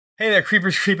Hey there,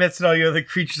 creepers, creepettes, and all you other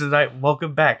creatures of the night.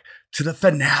 Welcome back to the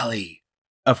finale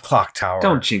of Clock Tower.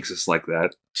 Don't jinx us like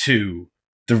that. 2.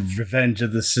 The Revenge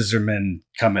of the Scissormen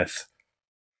cometh.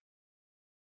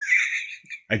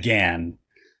 Again.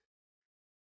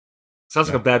 Sounds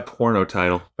like a bad porno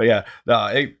title. But yeah,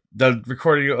 the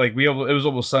recording, it was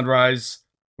almost sunrise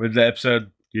with the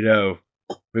episode,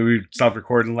 we stopped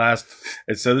recording last.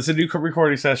 And so this is a new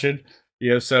recording session.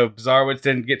 So Bizarrowitz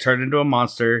didn't get turned into a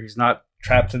monster. He's not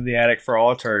trapped in the attic for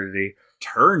all eternity.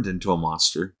 Turned into a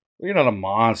monster. You're not a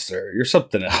monster. You're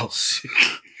something else.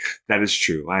 That is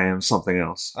true. I am something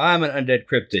else. I'm an undead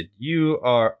cryptid. You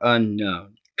are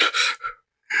unknown.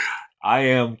 I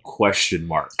am question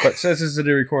mark. But since this is a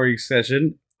new recording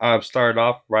session, I've started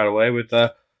off right away with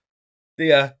the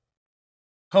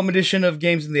home edition of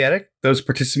Games in the Attic. Those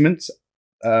participants,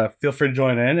 feel free to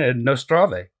join in, and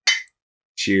Nostrave.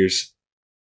 Cheers.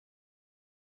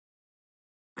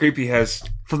 Creepy has,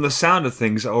 from the sound of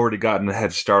things, already gotten a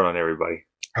head start on everybody.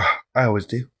 I always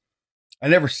do. I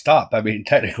never stop. I mean,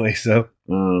 technically, so.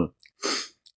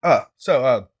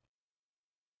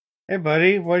 Hey,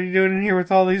 buddy, what are you doing in here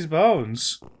with all these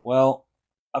bones? Well,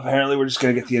 apparently we're just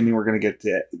going to get the ending we're going to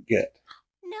get.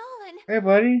 Nolan! Hey,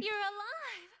 buddy. You're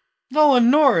alive!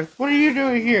 Nolan North, what are you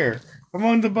doing here?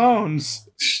 Among the bones.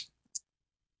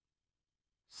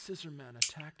 Scissorman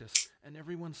attacked us, and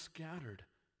everyone scattered.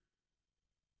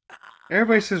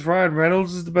 Everybody says Ryan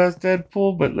Reynolds is the best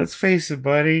Deadpool, but let's face it,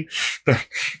 buddy.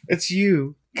 It's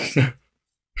you.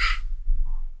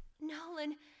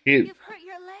 Nolan, He- you've hurt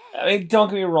your leg. I mean, don't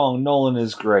get me wrong, Nolan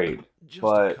is great. Just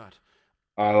But- a cut.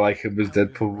 I like him as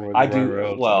Deadpool more than I do, Ryan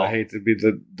Reynolds. well- I hate to be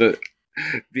the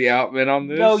outman on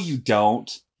this. No, you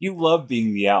don't. You love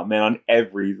being the outman on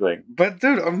everything. But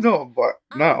dude,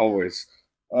 not always.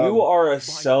 You are a By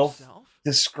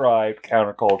self-described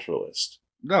yourself? counterculturalist.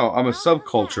 No, I'm a All of that.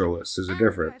 subculturalist. There's a After I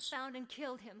difference. found and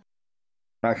killed him.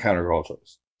 Not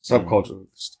counterculturalist.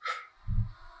 Subculturalist.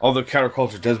 Although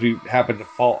counterculture does happen to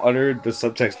fall under the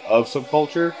subtext of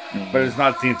subculture, but it's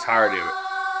not the entirety of it.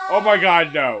 Oh my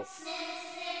god, no!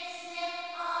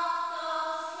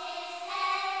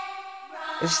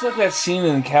 It's like that scene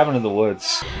in Cabin in the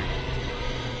Woods.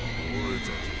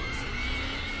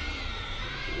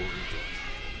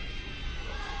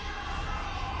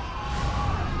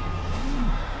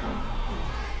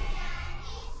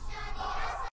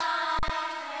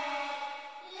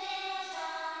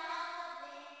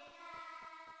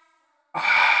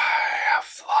 I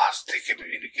have lost the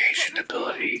communication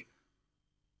ability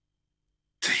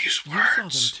to use You saw them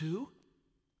words. too?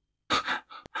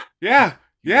 Yeah,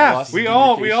 lost we the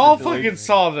all communication ability. fucking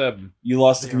saw them. You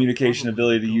lost the They are communication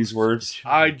probably ability to use ghosts of the words.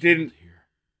 children I killed didn't- here.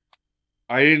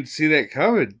 I didn't see that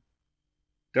coming.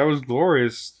 That was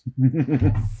glorious.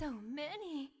 So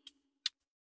many.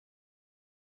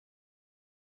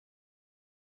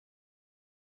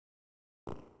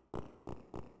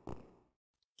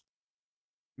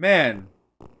 Man,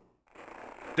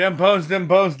 them bones, them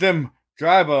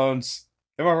dry bones.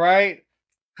 Am I right?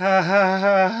 Ha ha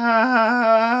ha ha.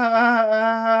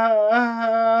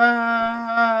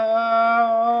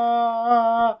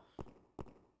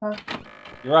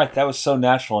 You're right, that was so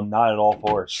natural and not at all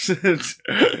forced. That's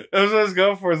what I was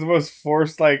going for. Is the most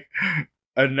forced,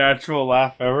 unnatural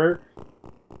laugh ever.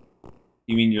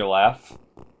 You mean your laugh?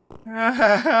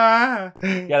 Yeah,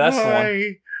 that's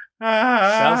the one.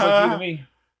 Sounds like you to me.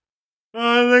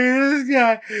 Oh, look at this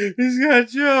guy. He's got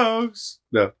jokes.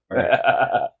 No.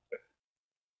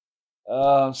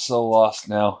 Oh, I'm so lost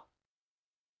now.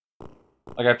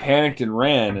 Like I panicked and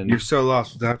ran, and You're so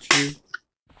lost without you.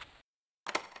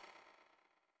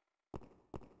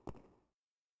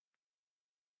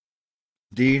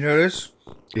 Do you notice?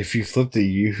 If you flip the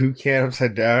you can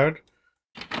upside down,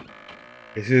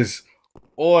 it says,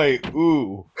 Oi,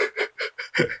 ooh.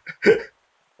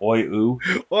 oi, ooh.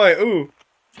 Oi, ooh.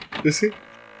 You see?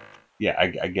 Yeah, I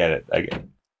get it. I get it.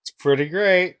 It's pretty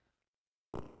great.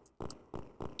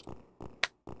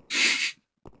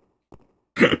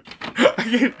 I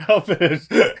can't help it.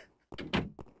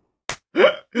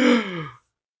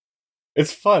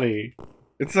 It's funny.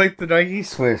 It's like the Nike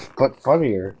Swish, but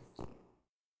funnier.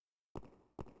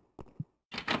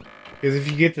 Because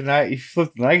if you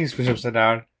flip the Nike Swish upside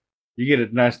down, you get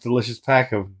a nice, delicious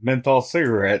pack of menthol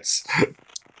cigarettes. Did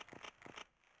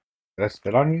I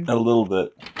spit on you? A little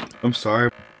bit. I'm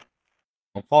sorry.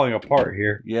 I'm falling apart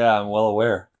here. Yeah, I'm well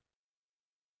aware.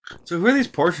 So who are these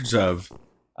portraits of?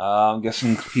 I'm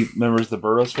guessing members of the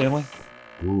Burroughs family.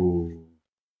 Ooh.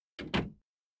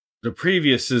 The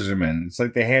previous Scissormen. It's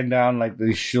like they hand down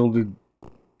these shielded,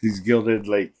 these gilded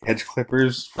hedge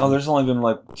clippers. Oh, there's only been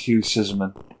 2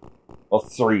 Scissormen. Well,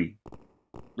 3.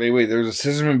 Wait. There was a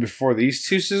Scissorman before these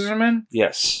two Scissormen?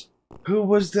 Yes. Who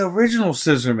was the original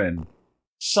Scissorman?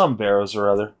 Some Barrows or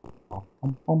other. Bum,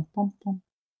 bum, bum, bum,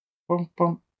 bum,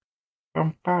 bum,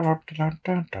 bum, ba, dun,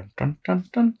 dun, dun, dun, dun,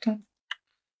 dun, dun.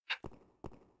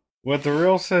 With the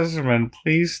real Scissorman,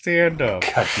 please stand up.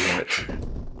 God damn it.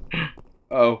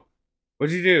 Oh.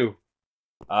 What'd you do?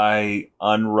 I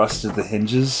unrusted the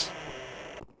hinges.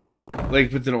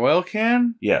 Like with an oil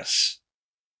can? Yes.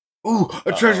 Ooh,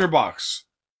 a treasure box.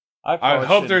 I I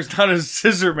hope there's not a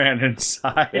Scissorman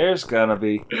inside. There's gonna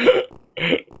be.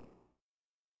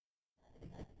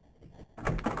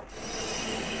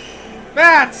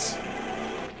 Bats!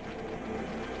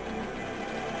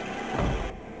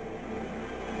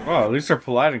 Well, at least they're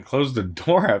polite and close the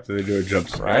door after they do a jump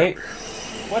scare. Right?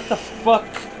 What the fuck?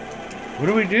 What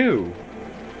do we do?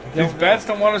 These bats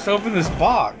don't want us to open this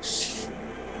box.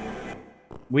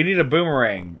 We need a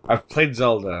boomerang. I've played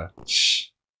Zelda. Shh.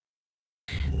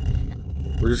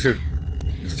 We're just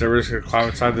gonna climb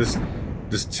inside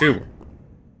this tube.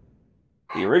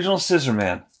 The original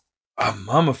Scissorman. A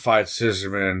mummified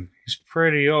Scissorman. He's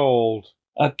pretty old.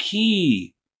 A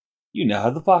key. You now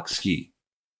have the box key.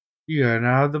 Yeah,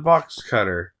 now the box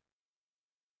cutter.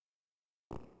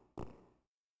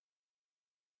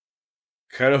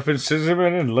 Cut open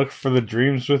Scissorman and look for the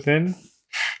dreams within.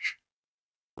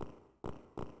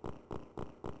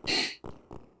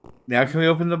 Now can we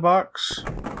open the box?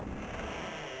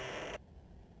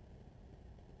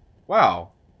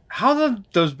 Wow. How did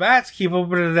those bats keep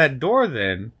opening that door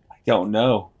then? I don't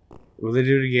know. Will they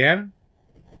do it again?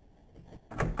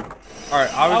 Alright,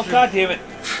 Oh, obviously god damn it.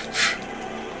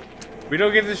 we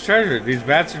don't get this treasure. These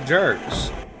bats are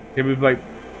jerks. Can we like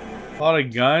pull out a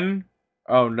gun?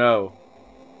 Oh no.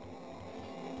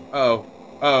 Oh.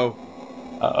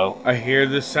 Uh-oh. I hear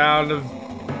the sound of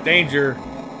danger.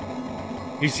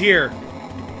 He's here.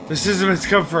 The Scissorman's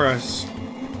come for us.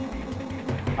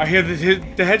 I hear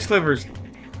the hedge clippers.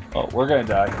 Oh, we're gonna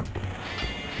die.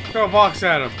 Throw a box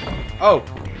at him. Oh,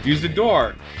 use the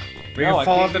door. Make him I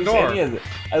fall out can't the use door. any of it.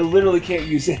 I literally can't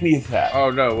use any of that. Oh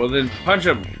no, well then punch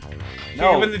him. Kick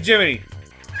No. him in the Jiminy.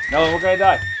 No, we're gonna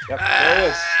die. Yep, there it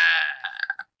is.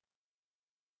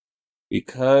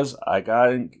 Because I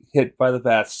got hit by the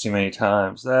bats too many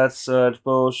times. That's such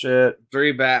bullshit.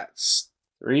 3 bats.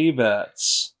 3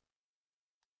 bats.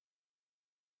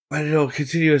 But it'll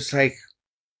continue. It's like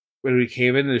when we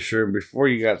came in this room before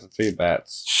you got the 3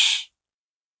 bats. Shh.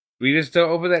 We just don't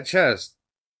open that chest,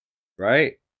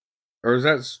 right? Or is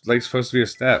that like supposed to be a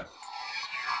step?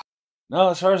 No,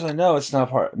 as far as I know, it's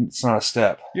not a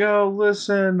step. Yo,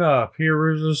 listen up. Here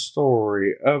is a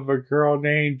story of a girl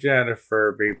named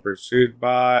Jennifer being pursued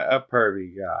by a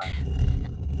pervy guy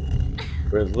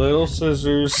with little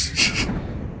scissors.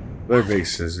 They're big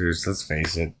scissors. Let's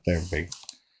face it, they're big.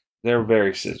 They're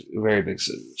very big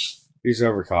scissors. He's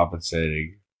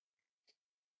overcompensating.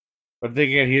 But then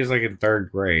again, he is like in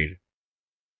 3rd grade.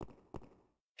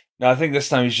 No, I think this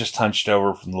time he's just hunched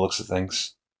over from the looks of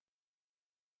things.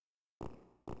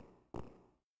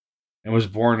 And was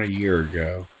born a year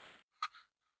ago.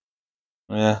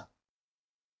 Yeah.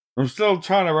 I'm still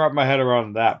trying to wrap my head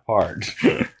around that part.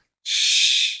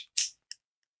 Shh.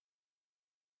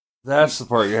 That's the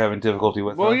part you're having difficulty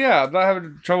with. Well, huh? yeah, I'm not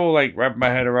having trouble like wrapping my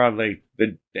head around like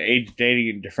the age of dating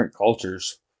in different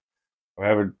cultures. I'm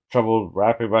having trouble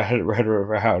wrapping my head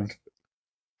around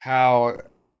how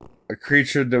a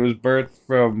creature that was birthed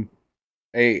from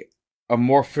a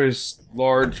amorphous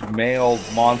large male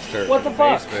monster. What the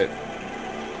fuck? Basement.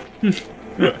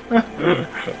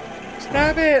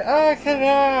 Stop it! Oh, cut it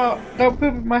out! Don't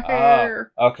poop in my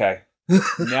hair. Okay.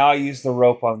 Now I use the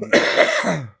rope on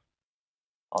the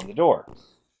on the door.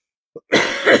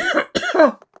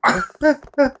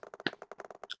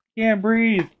 Can't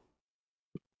breathe.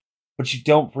 But you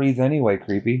don't breathe anyway,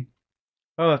 creepy.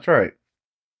 Oh, that's right.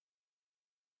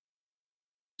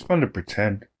 It's fun to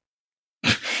pretend.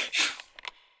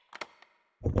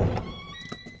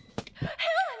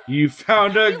 You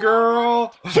found a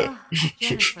girl! Oh,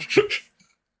 Jennifer.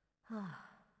 Oh.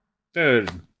 Dude,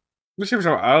 this seems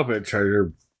like I open a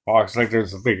treasure box like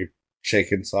there's a big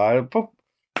shake inside. Boop.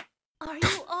 Are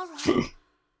you alright?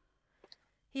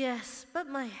 Yes, but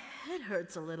my head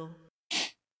hurts a little.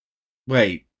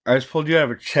 Wait, I just pulled you out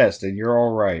of a chest and you're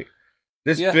alright.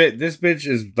 This Yeah. this bitch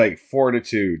is like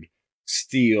fortitude.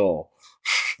 Steel.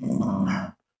 She's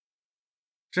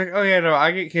like, oh yeah, no,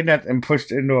 I get kidnapped and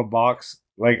pushed into a box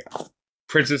like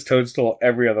Princess Toadstool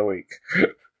every other week.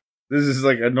 This is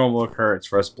like a normal occurrence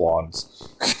for us blondes.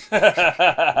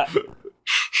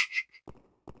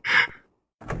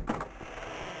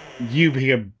 You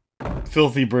being a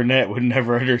filthy brunette would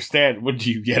never understand, would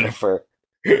you, Jennifer?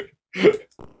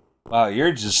 Wow,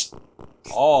 you're just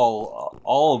all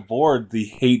aboard the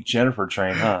hate Jennifer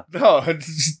train, huh? No, it's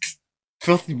just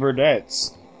filthy brunettes.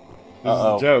 This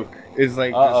Uh-oh. is a joke. It's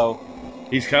like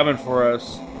he's coming for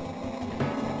us.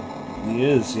 He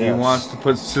is. He Yes. wants to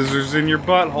put scissors in your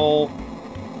butthole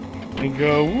and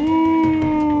go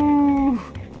woo.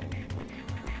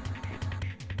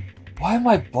 Why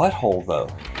my butthole though?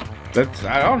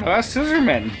 I don't know. That's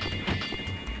Scissorman.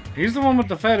 He's the one with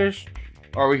the fetish.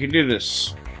 Or we can do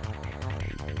this.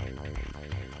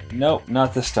 Nope,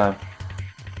 not this time.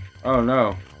 Oh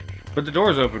no! But the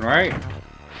door's open, right?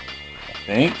 I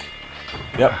think.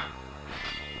 Yep.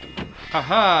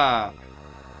 Haha!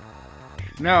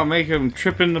 Now make him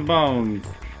trip in the bones.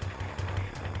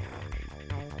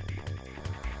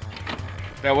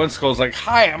 That one skull's like,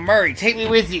 "Hi, I'm Murray. Take me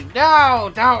with you."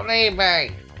 No, don't leave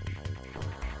me.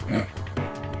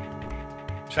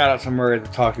 Shout out to Murray the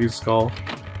Talking Skull.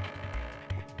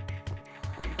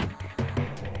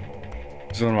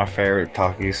 He's one of my favorite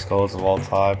Talking Skulls of all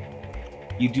time.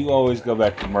 You do always go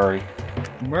back to Murray.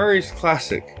 Murray's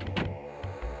classic.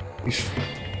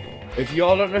 If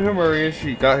y'all don't know who Murray is,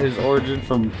 he got his origin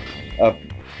from a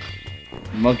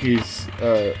Monkey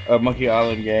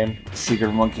Island game. Secret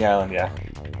of Monkey Island, yeah.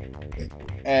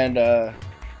 And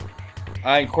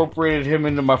I incorporated him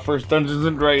into my first Dungeons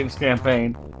and Dragons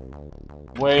campaign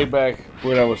way back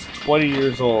when I was 20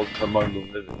 years old among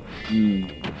the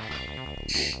living.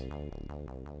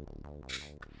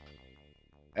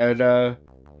 And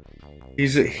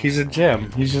he's a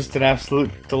gem. He's just an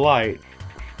absolute delight.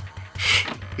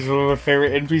 He's one of my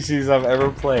favorite NPCs I've ever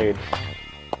played.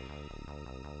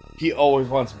 He always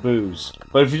wants booze,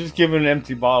 but if you just give him an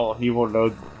empty bottle, he won't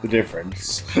know the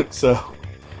difference. So,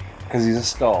 Because he's a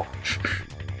skull.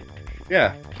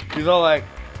 yeah, he's all like,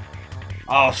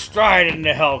 "I'll stride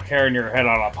into hell carrying your head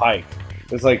on a pike."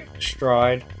 It's like,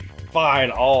 stride?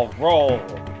 Fine, I'll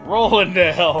roll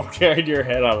into hell carrying your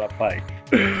head on a pike.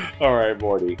 Alright,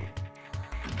 Morty.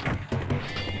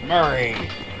 Murray.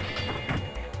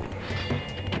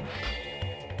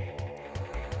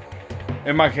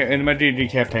 In my D&D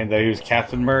campaign, though, he was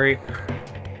Captain Murray.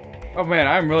 Oh man,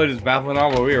 I'm really just battling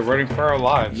on while we are running for our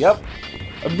lives. Yep.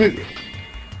 A bit-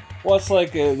 Well, it's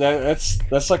like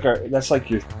that's like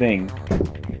your thing.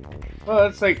 Well,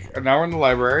 it's like now we're in the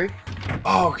library.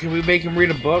 Oh, can we make him read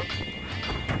a book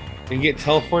and get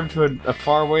teleported to a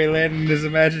faraway land in his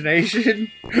imagination?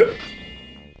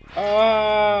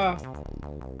 Ah!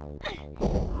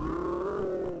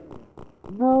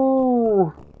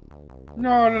 No!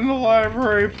 Not in the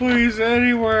library, please,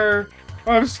 anywhere.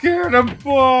 I'm scared of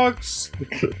books.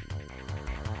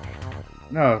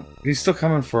 No, he's still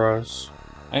coming for us.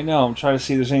 I know. I'm trying to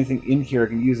see if there's anything in here I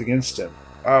can use against him.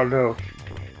 Oh no.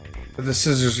 But the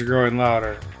scissors are growing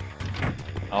louder.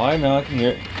 Oh, I know. I can hear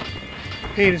it.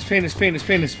 Penis, penis, penis,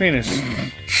 penis, penis.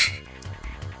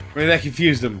 Maybe that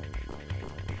confused him.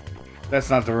 That's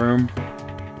not the room.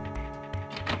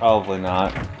 Probably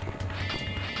not.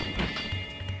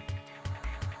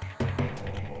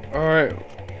 Alright.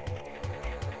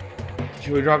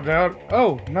 Can we drop down?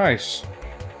 Oh, nice.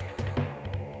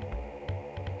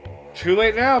 Too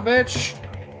late now, bitch.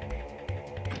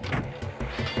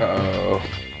 Uh-oh.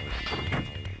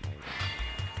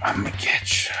 I'm gonna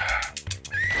get you.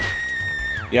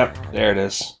 Yep. There it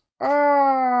is.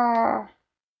 Ah.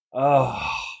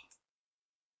 Oh.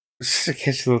 This is a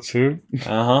catchy little tune.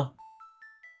 Uh-huh.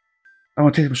 I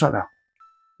want to take him a shot now.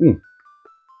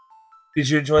 Did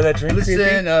you enjoy that drink?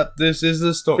 Listen up, this is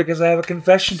the story. Because I have a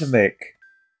confession to make.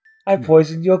 I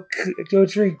poisoned your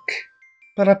drink.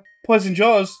 But I poisoned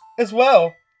yours as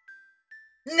well.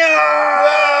 No!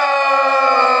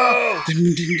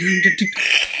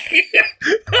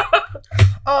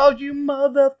 All you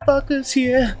motherfuckers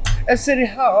here at City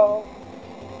Hall,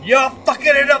 you're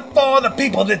fucking it up for the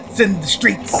people that's in the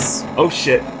streets. Oh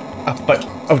shit.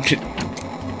 Oh shit.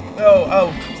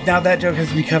 Oh, now that joke has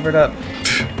to be covered up.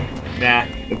 Nah,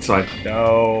 it's fine.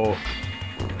 No.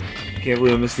 Can't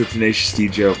believe I missed the Tenacious D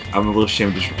joke. I'm a little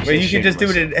ashamed to But you can just do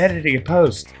it in editing and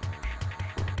post.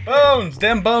 Bones,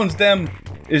 them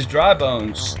is dry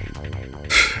bones.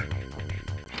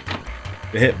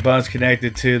 The hip bone's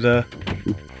connected to the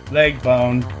leg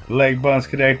bone. The leg bone's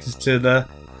connected to the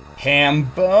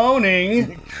ham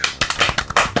boning.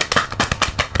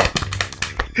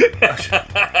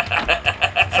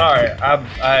 Sorry,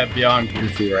 I am beyond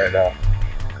goofy right now.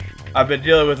 I've been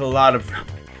dealing with a lot of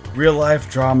real life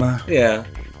drama. Yeah.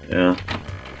 Yeah.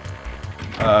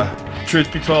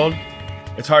 Truth be told,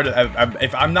 it's hard to.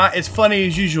 If I'm not as funny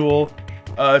as usual,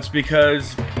 it's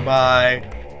because my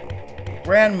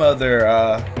grandmother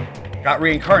got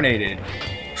reincarnated.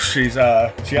 She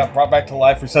got brought back to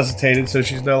life, resuscitated, so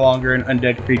she's no longer an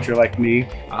undead creature like me.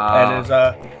 And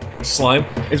slime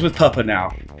is with Puppa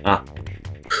now. Ah.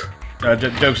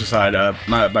 Jokes aside,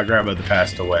 my grandmother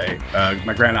passed away.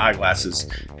 My grand eyeglasses,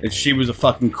 and she was a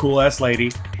fucking cool ass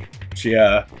lady. She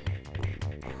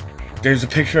there's a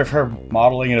picture of her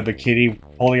modeling in a bikini,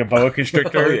 holding a boa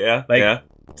constrictor. Oh, yeah, like yeah.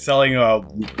 selling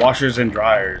washers and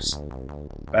dryers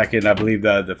back in, I believe,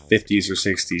 the 50s or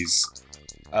 60s.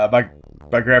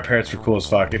 My grandparents were cool as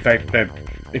fuck. In fact,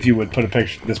 if you would put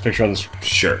this picture on this,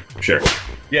 Sure.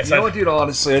 yes, You know what, dude?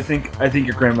 Honestly, I think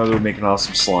your grandmother would make an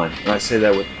awesome slime, and I say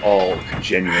that with all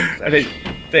genuine affection.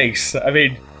 Thanks. I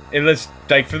mean, unless,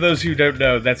 like, for those who don't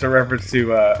know, that's a reference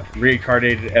to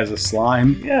reincarnated as a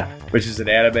slime. Yeah. Which is an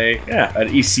anime. Yeah. An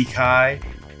isekai.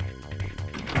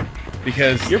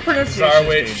 Because Your pronunciation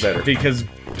is getting better. Because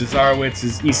Bizarrowitz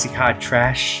is isekai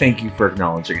trash. Thank you for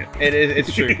acknowledging it.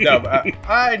 It's true. No,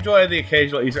 I enjoy the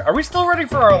occasional Easter. Are we still ready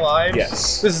for our lives?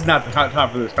 Yes. This is not the time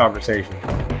for this conversation.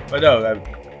 But no,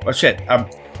 well, shit.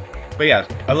 But yeah,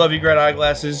 I love you, Grand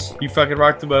Eyeglasses. You fucking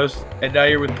rock the most. And now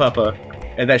you're with Puppa,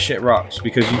 and that shit rocks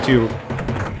because you two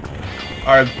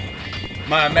are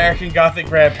my American Gothic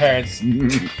grandparents,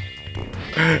 and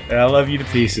I love you to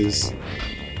pieces.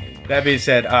 That being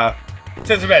said,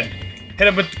 Scissorman, hit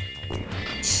him with.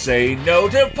 Say no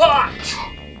to pot!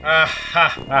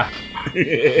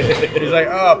 He's like,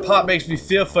 oh, pot makes me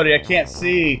feel funny. I can't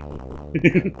see.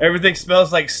 Everything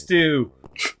smells like stew.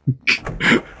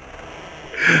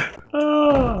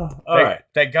 Alright.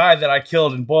 That guy that I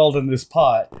killed and boiled in this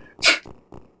pot.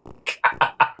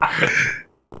 I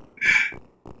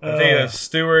think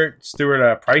Stuart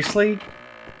Pricely?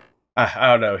 I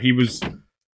don't know.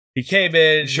 He came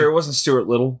in. Sure it wasn't Stuart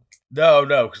Little? No,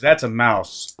 because that's a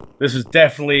mouse. This is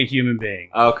definitely a human being.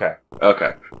 Okay.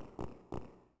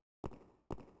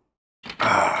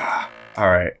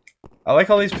 Alright. I like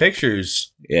all these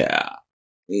pictures. Yeah.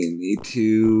 Me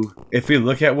too. If we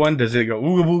look at one, does it go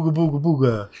ooga booga booga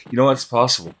booga? You know what's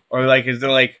possible? Or like, is there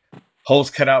like holes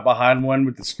cut out behind one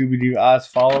with the Scooby-Doo eyes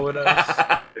following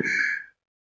us?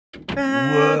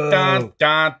 Whoa. Dun,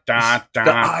 dun, dun, dun,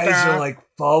 The eyes are like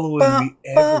following me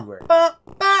everywhere.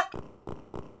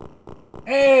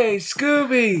 Hey,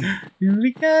 Scooby!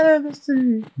 We got a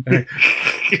mystery.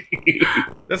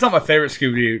 That's not my favorite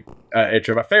Scooby-Doo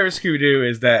intro. My favorite Scooby-Doo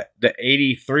is the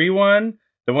 83 one.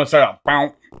 The one started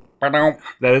out.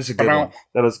 That is a good one.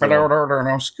 That is a good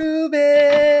one.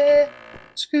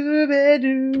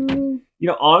 Scooby-Doo. You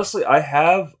know, honestly, I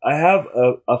have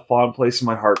a fond place in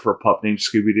my heart for a pup named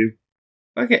Scooby-Doo.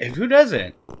 Okay, who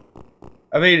doesn't?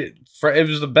 I mean, it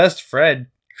was the best Fred.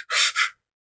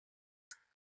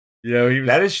 You know, he was.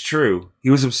 That is true.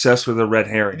 He was obsessed with a red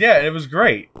herring. Yeah, it was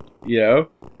great. You know,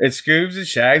 and Scoobs and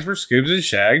Shags were Scoobs and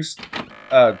Shags.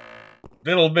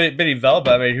 Little bitty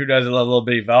Velma. I mean, who doesn't love little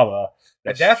bitty Velma?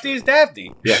 And Daphne is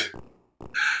Daphne. Yeah.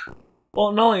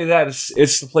 Well, not only that,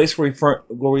 it's the place where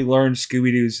we learned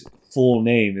Scooby-Doo's full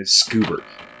name is Scoobert.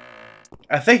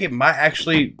 I think it might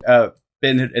actually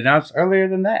been announced earlier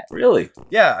than that. Really?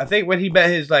 Yeah, I think when he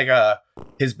met his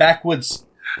backwoods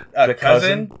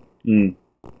cousin.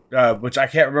 Which I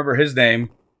can't remember his name.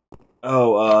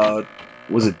 Oh,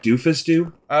 was it Doofus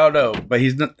Doo? I don't know, but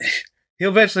he's not.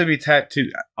 He'll eventually be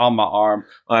tattooed on my arm.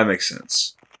 Oh, that makes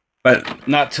sense. But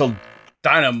not till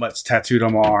Dynamite's tattooed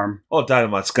on my arm. Oh,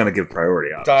 Dynamite's gonna give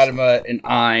priority, obviously. Dynamite and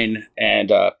Ein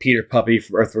and Peter Puppy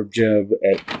from Earthworm Jim.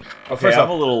 First I'm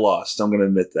a little lost. I'm gonna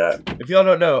admit that. If y'all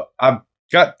don't know, I've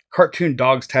got cartoon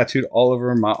dogs tattooed all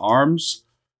over my arms,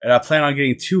 and I plan on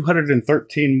getting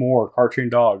 213 more cartoon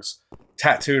dogs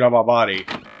tattooed on my body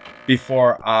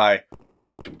before I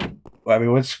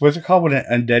mean, what's it called when an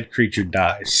undead creature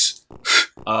dies?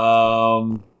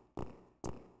 Realiving?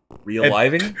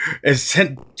 It's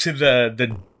sent to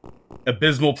the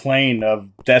abysmal plane of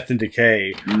death and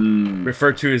decay,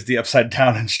 referred to as the Upside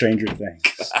Down in Stranger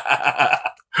Things.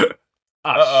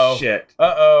 Oh, shit.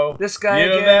 Uh-oh. This guy You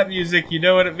know again? that music, you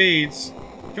know what it means.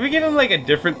 Can we give him, like, a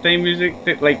different theme music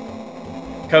that, like,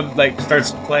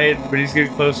 starts playing when he's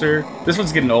getting closer? This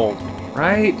one's getting old.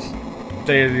 Right?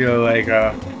 You know, like,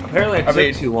 apparently it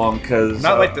took too long, because...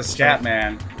 not like the Scat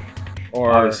Man.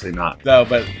 Or... obviously not. No,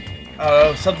 but...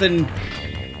 something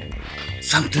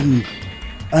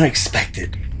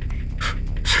unexpected.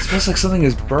 It smells like something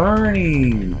is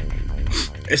burning.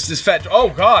 It's this fat... Oh,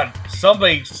 God!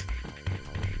 Somebody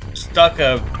stuck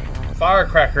a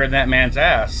firecracker in that man's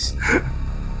ass.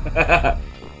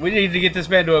 We need to get this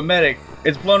man to a medic.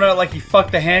 It's blown out like he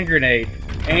fucked a hand grenade.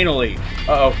 Anally.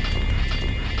 Uh-oh.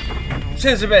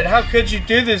 Scissorman, how could you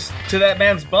do this to that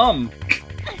man's bum?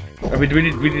 I mean,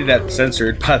 we need that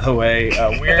censored, by the way.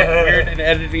 Weird in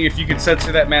editing if you could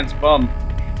censor that man's bum.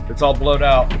 It's all blowed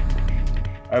out.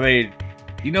 I mean,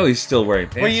 You know he's still wearing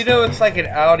pants. well, you know, it's like an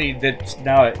Audi that's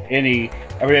now an innie.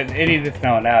 I mean, an innie that's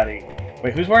now an Audi.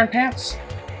 Wait, who's wearing pants?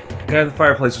 The guy in the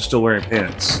fireplace was still wearing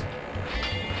pants.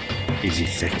 Easy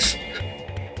fix.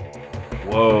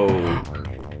 Whoa.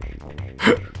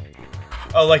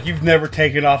 Oh, like you've never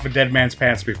taken off a dead man's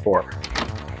pants before.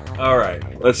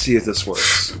 Alright, let's see if this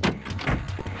works.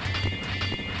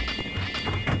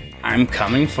 I'm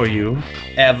coming for you.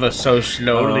 Ever so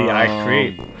slowly, I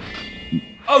creep.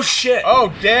 Oh shit!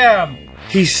 Oh, damn!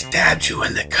 He stabbed you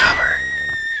in the cover.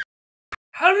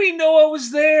 How did he know I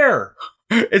was there?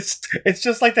 It's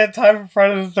just like that time in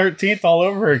Friday the 13th all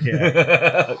over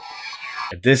again.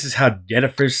 This is how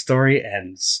Jennifer's story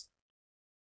ends.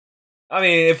 I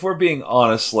mean, if we're being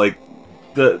honest, like,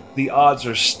 the odds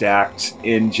are stacked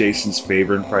in Jason's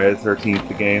favor in Friday the 13th,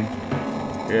 the game.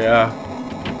 Yeah.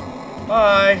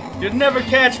 Bye. You'll never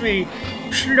catch me.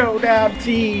 Slow down,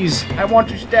 please. I want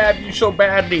to stab you so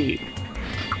badly.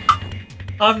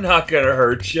 I'm not gonna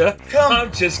hurt you. Come.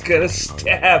 I'm just gonna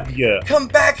stab you. Come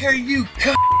back here, you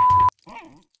c***.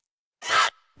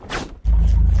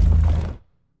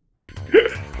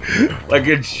 Like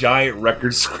a giant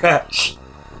record scratch.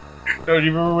 Don't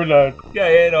you remember when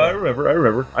Yeah, no, I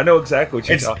remember. I know exactly what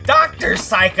you're it's talking Dr.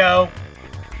 Psycho.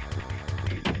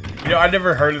 You know, I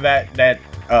never heard of that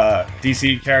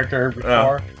DC character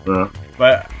before,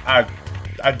 but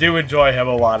I do enjoy him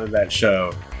a lot in that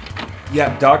show.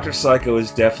 Yeah, Dr. Psycho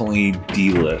is definitely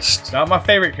D-list. Not my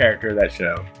favorite character in that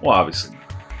show. Well, obviously.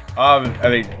 I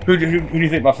mean, who do you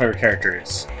think my favorite character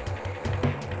is?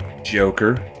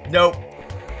 Joker. Nope.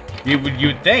 You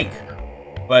would think,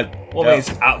 but Well, no. I mean, it's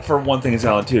out for one thing, it's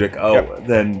Alan Tudyk. Oh, Yep.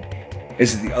 then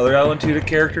is it the other Alan Tudyk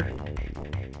character?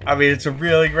 I mean, it's a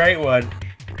really great one,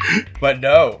 but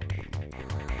no.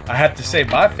 I have to say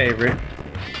my favorite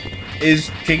is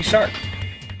King Shark.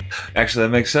 Actually,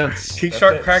 that makes sense. King That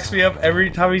Shark fits. cracks me up every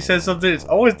time he says something. It's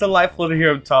always delightful to hear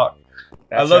him talk.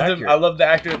 That's I love him. accurate. I love the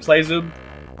actor that plays him.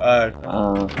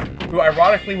 Who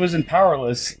ironically was in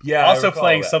Powerless. Yeah, I also recall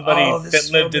playing that. somebody Oh, this that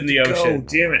is lived where in the we go. ocean.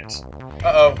 Damn it!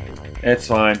 Uh oh. It's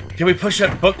fine. Can we push a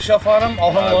bookshelf on him,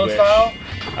 all Home I Alone wish. style?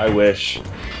 I wish.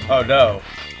 Oh no.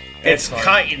 It's fine.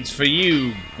 Titans for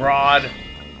you, broad.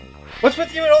 What's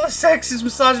with you and all the sexist,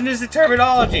 misogynistic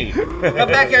terminology? Come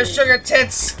back here, sugar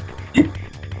tits.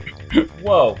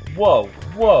 Whoa!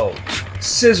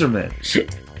 Scissorman.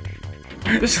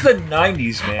 This is the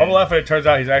 '90s, man. I'm laughing. It turns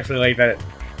out he's actually like that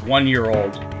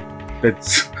 1-year-old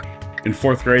that's in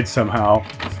 4th grade somehow.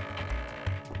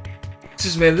 This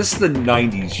is the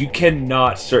 '90s. You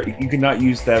cannot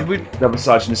use that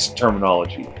misogynistic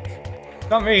terminology.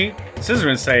 Not me.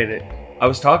 Scissorman's saying it. I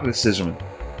was talking to Scissorman.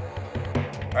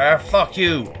 Ah, fuck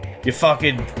you. You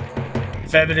fucking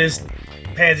feminist,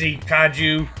 pansy,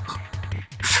 kaiju.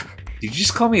 Did you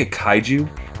just call me a kaiju?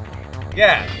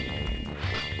 Yeah.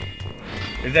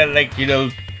 Is that like, you know,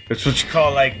 that's what you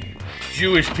call like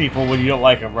Jewish people when you don't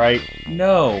like them, right?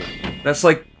 No, that's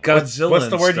like Godzilla. What's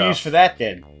the and word stuff. you use for that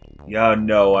then? Yeah,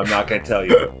 no, I'm not gonna tell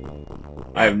you.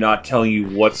 I am not telling you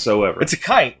whatsoever. It's a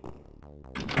kite.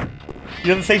 You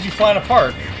know the things you fly in a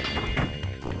park.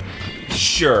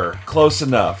 Sure, close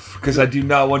enough, because I do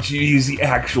not want you to use the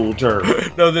actual term.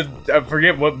 No, I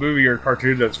forget what movie or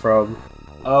cartoon that's from.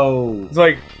 Oh, It's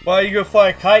like, why you go fly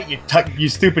a kite, you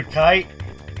stupid kite?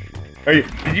 Did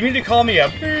you mean to call me a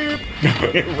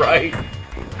boop? right.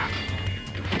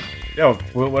 No,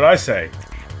 what I say?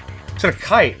 It's a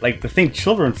kite, like the thing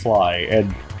children fly,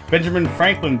 and Benjamin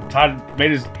Franklin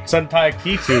made his son tie a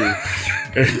key to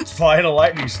and fly in a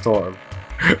lightning storm.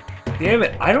 Damn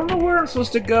it, I don't know where I'm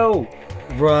supposed to go.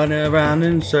 Run around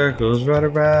in circles, run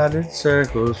around in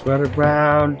circles, run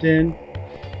around in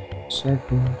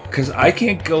circles. Because I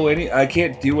can't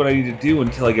do what I need to do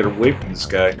until I get away from this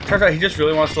guy. Turns out he just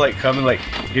really wants to like come and like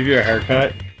give you a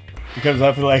haircut. He comes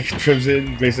up and like trims it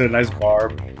and makes it a nice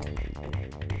barb.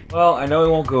 Well, I know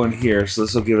he won't go in here, so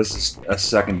this will give us a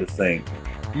second to think.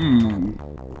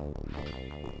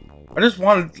 I just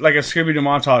wanted like a Scooby-Doo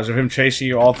montage of him chasing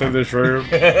you all through this room,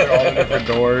 through all the different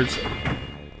doors.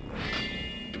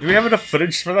 Do we have enough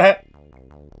footage for that?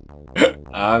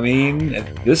 I mean,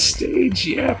 at this stage,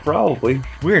 yeah, probably.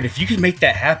 Weird. If you can make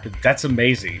that happen, that's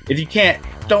amazing. If you can't,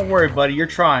 don't worry, buddy. You're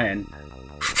trying.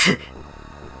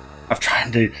 I'm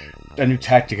trying a new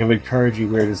tactic of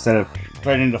encouraging Weird instead of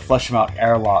threatening to flush him out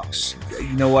airlocks.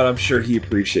 You know what? I'm sure he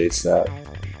appreciates that.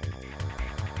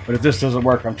 But if this doesn't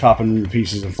work, I'm chopping him into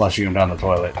pieces and flushing him down the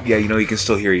toilet. Yeah, you know he can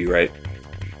still hear you, right?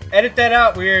 Edit that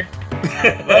out, Weird.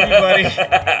 Love you, buddy.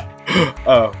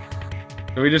 Oh.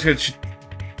 Are we just gonna?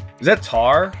 Is that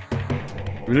tar?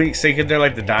 Really sinking there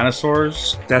like the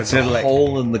dinosaurs? That's a like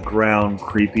hole in the ground,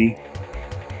 creepy.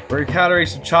 we're encountering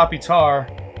some choppy tar.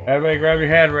 Everybody, grab your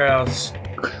handrails.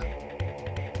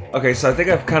 Okay, so I think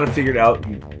I've kind of figured out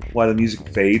why the music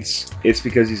fades. It's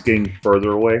because he's getting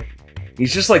further away.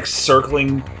 He's just like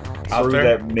circling Out through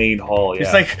there? that main hall. Yeah.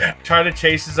 He's like trying to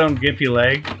chase his own gimpy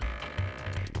leg.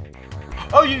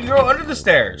 Oh, you go under the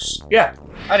stairs. yeah.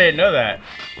 I didn't know that.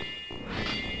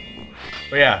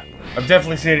 But yeah, I'm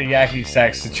definitely seeing a yakety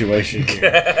sax situation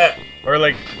here. Or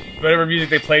like whatever music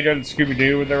they play during Scooby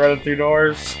Doo when they're running through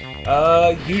doors.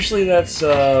 Usually that's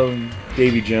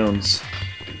Davy Jones,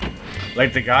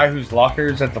 Like the guy whose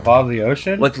lockers at the bottom of the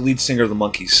ocean. like the lead singer of the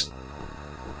Monkees.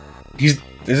 Is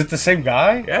it the same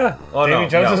guy? Yeah. Oh Davy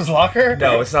Jones's locker?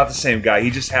 No, it's not the same guy.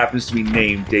 He just happens to be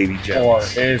named Davy Or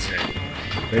Jones. is it?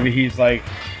 Maybe he's like,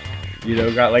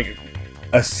 got like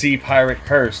a sea pirate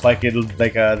curse, like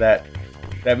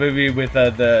that movie with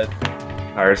the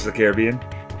Pirates of the Caribbean.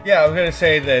 I was gonna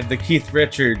say the Keith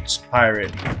Richards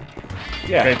pirate.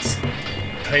 Yeah. It's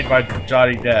played by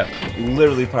Johnny Depp.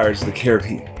 Literally Pirates of the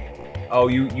Caribbean. Oh,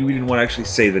 you didn't want to actually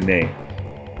say the name.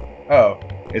 Oh,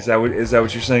 Is that what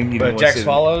you're saying? You but didn't want Jack to say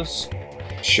Swallows.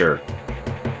 Sure.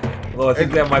 Well, I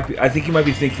think I think you might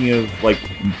be thinking of like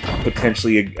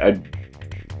potentially a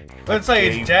Let's say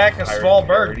Dave it's Jack, a Pirate small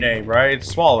bird parody. name, right? It's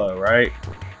Swallow, right?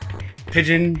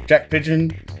 Pigeon, Jack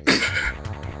Pigeon,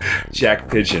 Jack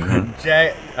Pigeon,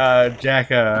 huh?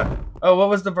 Jack. Oh, what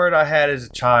was the bird I had as a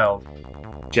child?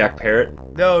 Jack Parrot,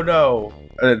 No.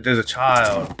 There's a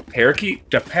child. Parakeet.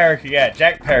 The parakeet, yeah,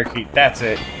 Jack Parakeet. That's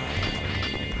it.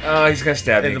 Oh, he's gonna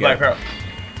stab me. In the Black again.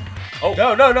 Pearl.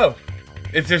 Oh no!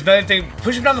 If there's not anything,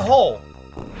 push him down the hole.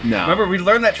 No. Remember, we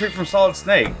learned that trick from Solid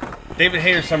Snake. David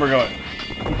Hayter, somewhere going.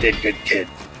 You did good, kid.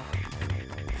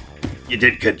 You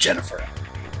did good, Jennifer.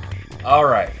 All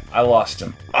right, I lost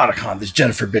him. Otacon, this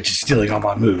Jennifer bitch is stealing all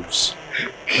my moves.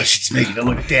 But she's making it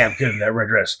look damn good in that red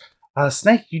dress.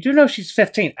 Snake, you do know she's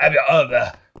 15.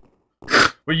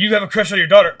 Well, you have a crush on your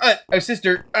daughter.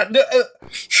 Sister.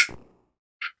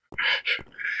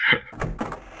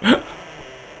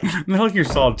 Metal Gear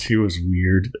Solid 2 was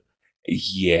weird.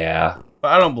 Yeah. But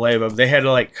I don't blame them. They had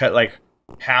to like cut like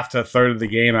half to a third of the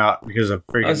game out because of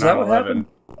freaking Is that what 9/11. happened?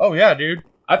 Oh yeah, dude.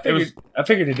 I figured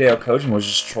Hideo Kojima was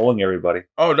just trolling everybody.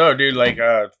 Oh no, dude. Like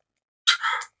a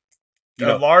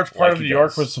know, large part like of New he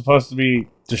York does. was supposed to be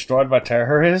destroyed by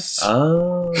terrorists.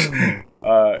 Oh.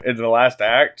 In the last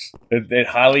act, it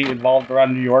highly involved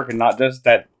around New York and not just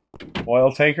that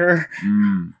oil tanker.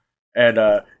 And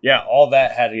all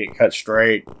that had to get cut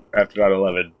straight after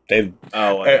 9/11. They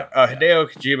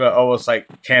Hideo Kojima almost like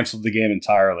canceled the game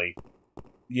entirely.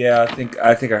 Yeah, I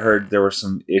think I heard there were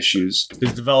some issues.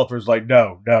 His developers like,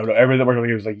 no. Everything that worked on the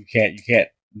game was like, you can't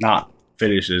not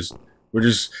finish this. We're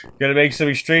just gonna make some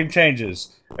extreme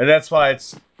changes, and that's why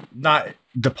it's not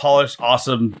the polished,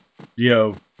 awesome,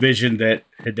 vision that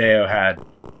Hideo had.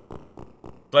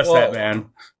 Bless that man.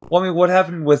 Well, I mean, what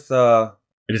happened with It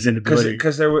is inability.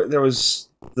 because there was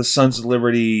the Sons of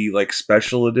Liberty like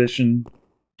special edition,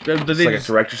 it's like a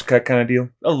director's cut kind of deal.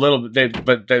 A little bit,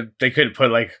 but they couldn't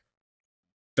put like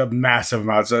the massive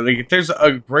amounts. So, like, there's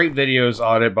a great videos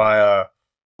on it by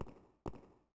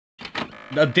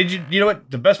did you know what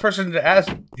the best person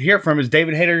to hear from is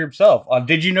David Hayter himself on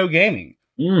Did You Know Gaming.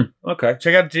 Okay.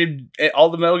 Check out all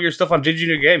the Metal Gear stuff on Did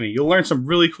You Know Gaming. You'll learn some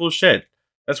really cool shit.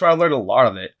 That's where I learned a lot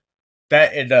of it.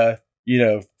 That and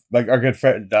like our good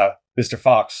friend Mr.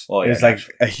 Fox is like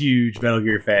a huge Metal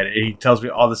Gear fan, and he tells me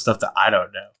all the stuff that I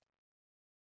don't know.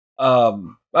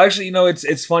 Actually,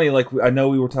 it's funny. Like, I know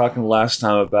we were talking last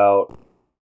time about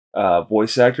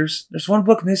voice actors. There's one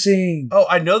book missing. Oh,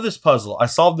 I know this puzzle. I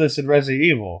solved this in Resident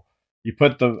Evil. You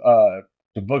put the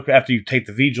book after you take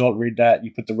the V-Jolt, read that.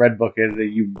 You put the red book in,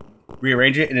 and you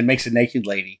rearrange it, and it makes a naked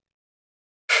lady.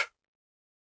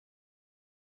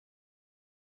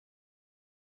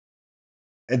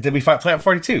 And then we fight Plant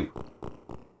 42.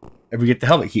 And we get the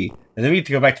helmet key. And then we get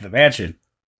to go back to the mansion.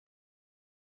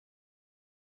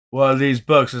 One of these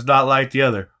books is not like the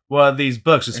other. One of these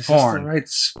books is Is porn.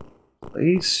 this the right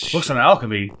place? Books on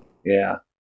alchemy. Yeah.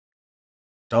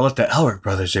 Don't let the Elric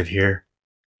brothers in here.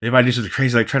 They might do something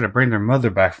crazy like trying to bring their mother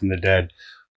back from the dead.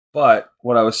 But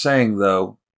what I was saying,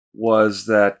 though, was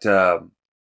that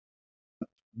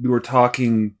we were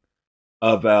talking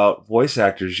about voice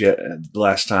actors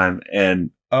last time,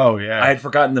 and Oh, yeah. I had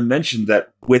forgotten to mention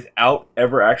that without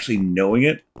ever actually knowing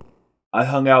it, I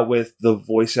hung out with the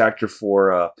voice actor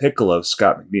for Piccolo,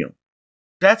 Scott McNeil.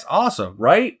 That's awesome.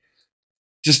 Right?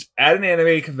 Just at an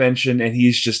anime convention, and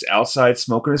he's just outside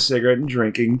smoking a cigarette and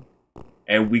drinking.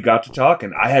 And we got to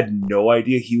talking. I had no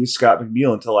idea he was Scott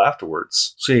McNeil until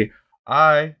afterwards. See,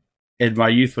 I, in my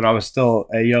youth, when I was still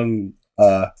a young,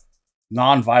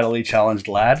 non-vitally challenged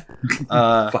lad,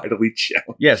 Vitally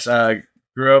challenged. yes,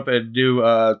 grew up and knew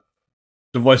the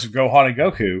voice of Gohan and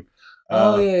Goku.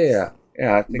 Yeah.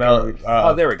 I think.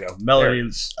 There we go. Melody,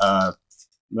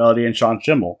 Melody and Sean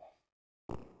Schimmel.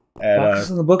 And Box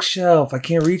is on the bookshelf. I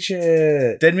can't reach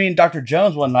it. then me and Dr.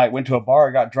 Jones one night went to a bar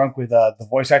and got drunk with the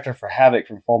voice actor for Havoc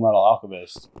from Full Metal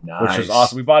Alchemist, Nice. which was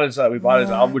awesome. We bought his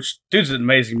album, which dude's an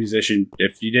amazing musician.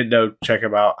 If you didn't know, check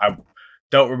him out. I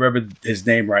don't remember his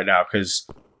name right now because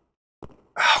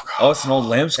It's an old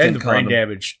lambskin and the brain condom.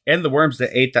 damage and the worms that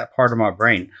ate that part of my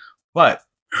brain. But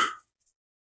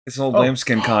It's an old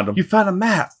lambskin condom. you found a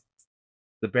map.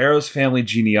 The Barrows family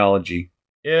genealogy.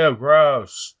 Ew,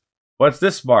 gross. What's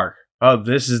this mark? Oh,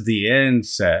 this is the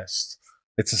incest.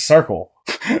 It's a circle.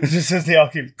 It just says they all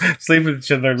keep sleeping with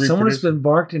each other. And Someone has reproducing. been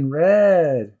marked in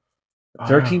red. Wow.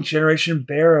 13th generation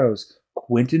Barrows.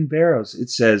 Quentin Barrows.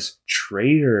 It says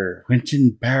traitor.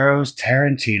 Quentin Barrows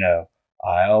Tarantino.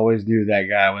 I always knew that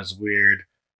guy was weird.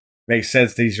 Makes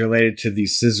sense that he's related to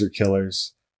these scissor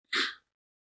killers.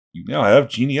 You now have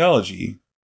genealogy.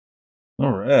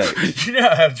 All right. You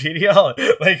now have genealogy.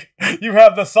 Like, you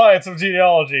have the science of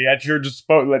genealogy at your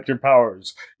disposal, at your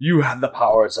powers. You have the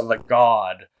powers of a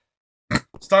god.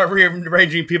 Start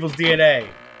rearranging people's DNA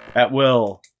at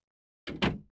will.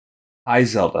 Hi,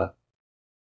 Zelda.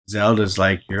 Zelda's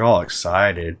like, you're all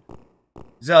excited.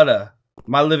 Zelda,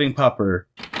 my living pupper,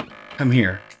 come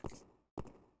here.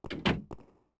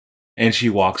 And she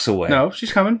walks away. No,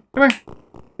 she's coming. Come here.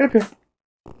 Get up here.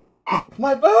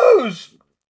 My booze!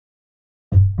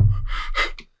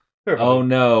 Oh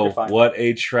no, You're fine. what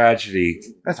a tragedy.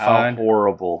 That's How fine.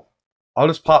 horrible. I'll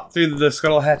just pop through the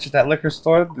scuttle hatch at that liquor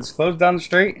store that's closed down the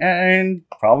street and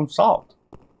problem solved.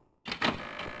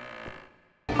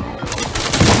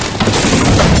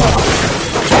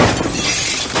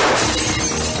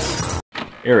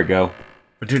 Here we go.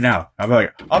 But dude, now, I'm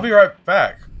like, I'll be right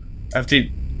back. After,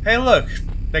 hey look,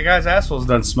 that guy's asshole's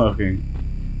done smoking.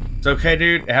 It's okay,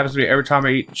 dude. It happens to me every time I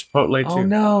eat Chipotle too. Oh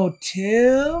no,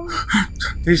 Tim?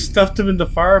 They stuffed him in the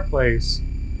fireplace.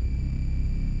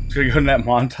 It's gonna go in that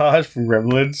montage from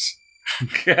Gremlins.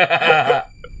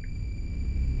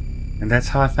 And that's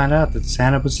how I found out that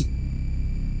Santa was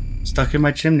stuck in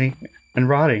my chimney and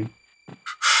rotting.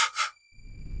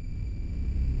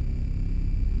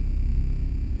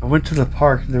 I went to the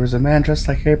park and there was a man dressed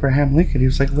like Abraham Lincoln. He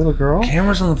was like a little girl.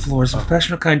 Cameras on the floor. It's the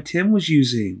professional kind Tim was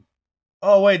using.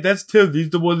 Oh wait, that's Tim. He's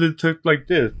the one that took like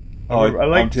this. Oh, I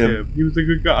like I'm Tim. Tim. He was a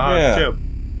good guy. Yeah.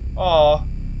 Tim. Aw,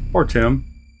 poor Tim.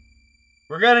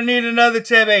 We're gonna need another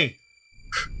Timmy.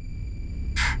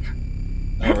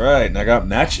 All right, and I got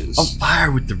matches. On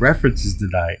fire with the references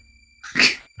tonight.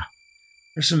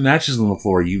 There's some matches on the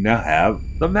floor. You now have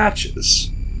the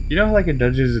matches. You know, like in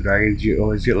Dungeons and Dragons, you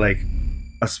always get like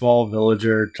a small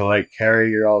villager to like carry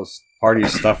your all this party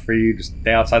stuff for you. Just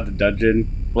stay outside the dungeon.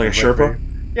 Like a Wait for Sherpa? you.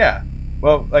 Yeah.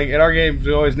 Well, like in our games,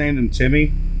 we always named him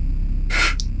Timmy.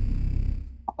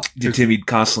 Did Timmy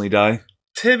constantly die?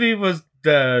 Timmy was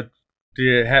the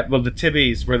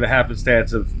Timmies were the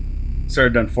happenstance of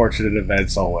certain unfortunate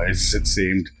events. Always, it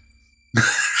seemed.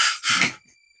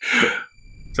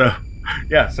 So,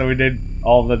 yeah. So we did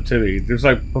all of them Timmy. There's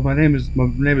like, but my name is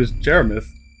Jeremith.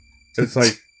 It's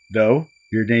like, no,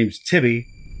 your name's Timmy.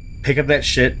 Pick up that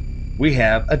shit. We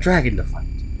have a dragon to fight.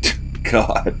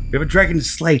 God. We have a dragon to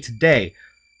slay today.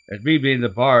 And me being the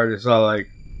bard, it's all like,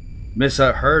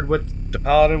 misheard what the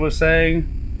paladin was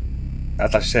saying. I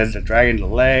thought she said a dragon to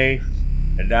lay.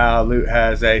 And now Lute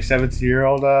has a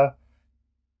 17-year-old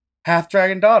half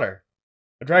dragon daughter.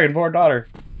 A dragonborn daughter.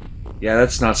 Yeah,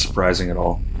 that's not surprising at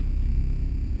all.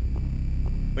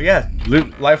 But yeah,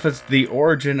 Lute life is the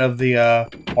origin of the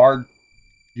bard,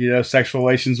 sexual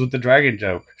relations with the dragon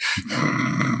joke.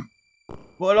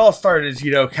 Well, it all started as,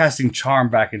 casting charm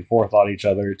back and forth on each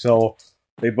other until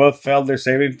they both failed their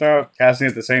saving throw, casting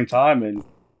at the same time, and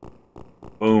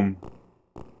Boom.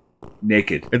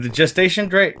 Naked. the gestation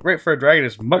rate for a dragon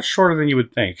is much shorter than you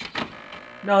would think.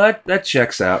 No, that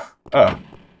checks out. Oh.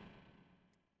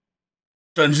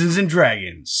 Dungeons and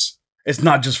Dragons. It's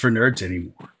not just for nerds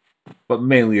anymore. But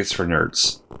mainly it's for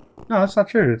nerds. No, that's not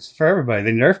true. It's for everybody.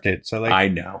 They nerfed it. So, like, I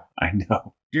know.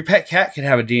 your pet cat can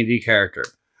have a D&D character.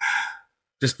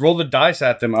 Just roll the dice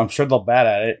at them. I'm sure they'll bat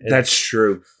at it. That's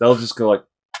true. They'll just go like,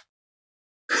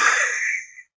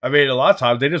 I mean, a lot of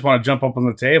times they just want to jump up on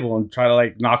the table and try to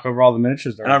like knock over all the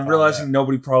miniatures. and I'm realizing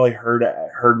nobody probably heard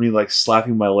me like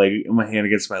slapping my hand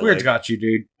against my Weird's leg. got you,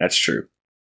 dude. That's true.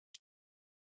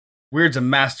 Weird's a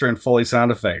master in Foley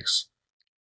sound effects.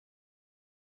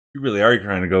 You really are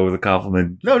trying to go with a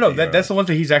compliment. No, that's the one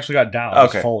that he's actually got down. is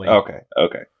okay. Foley. Okay.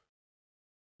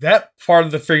 That part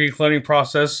of the freaking cloning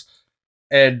process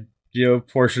and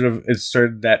portion of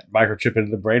inserting that microchip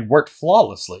into the brain worked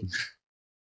flawlessly.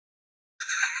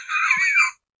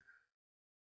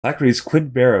 Thackeray's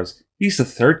Quentin Barrows. He's the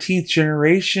 13th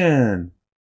generation.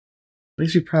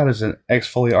 Makes me proud as an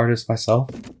ex-Foley artist myself.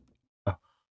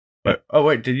 Oh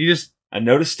wait, did you just? A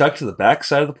note is stuck to the back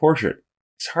side of the portrait.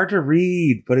 It's hard to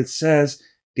read, but it says,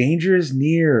 "Danger is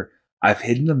near. I've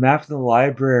hidden the map in the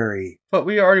library." But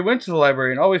we already went to the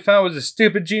library, and all we found was a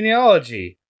stupid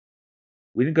genealogy.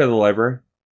 We didn't go to the library.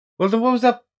 Well, then what was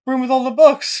that room with all the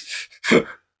books?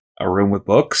 A room with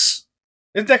books?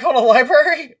 Isn't that called a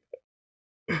library?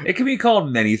 It can be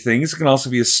called many things. It can also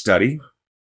be a study.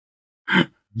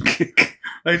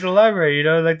 Like the library,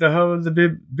 like the home of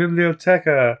the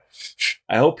biblioteca.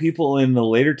 I hope people in a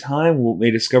later time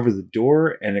may discover the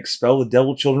door and expel the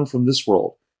devil children from this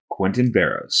world. Quentin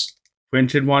Barrows.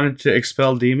 Quentin wanted to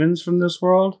expel demons from this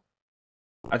world?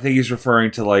 I think he's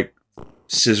referring to, like,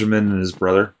 Scissorman and his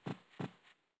brother.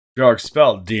 You're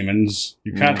expelled, demons.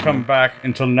 You can't come back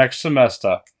until next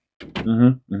semester.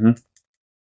 No,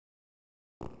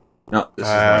 this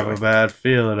I have a bad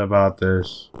feeling about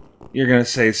this. You're going to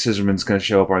say Scissorman's going to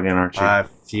show up again, aren't you? I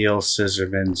feel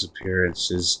Scissorman's appearance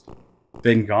has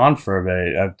been gone for a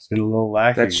bit. It's been a little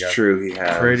lacking. That's true, he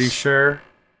has. Pretty sure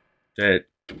that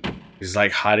he's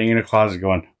like hiding in a closet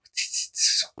going,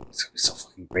 it's going to be so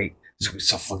fucking great. It's going to be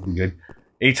so fucking good.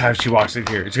 Anytime she walks in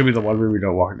here, it's going to be the one room we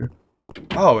don't walk into.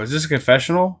 Oh, is this a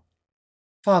confessional?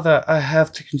 Father, I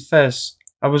have to confess.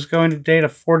 I was going to date a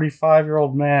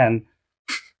 45-year-old man.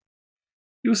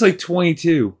 He was like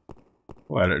 22.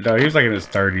 What? No, he was like in his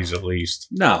 30s at least.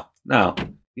 No.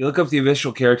 You look up the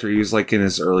official character, he was like in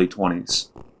his early 20s.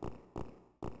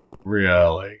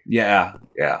 Really? Yeah.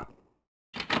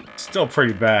 Still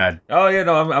pretty bad. Oh, yeah,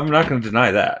 no, I'm not going to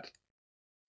deny that.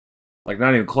 Like,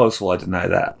 not even close will I deny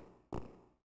that.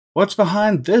 What's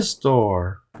behind this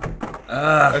door?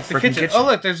 That's the kitchen. Oh,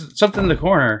 look, there's something in the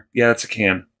corner. Yeah, that's a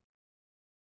can.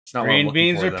 It's not Green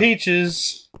beans or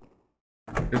peaches.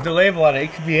 There's no label on it.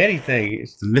 It could be anything.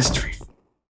 It's the mystery.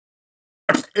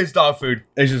 It's dog food.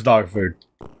 It's just dog food.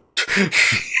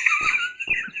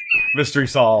 Mystery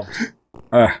solved.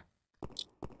 Alright,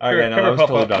 yeah, no, that was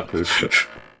totally dog food.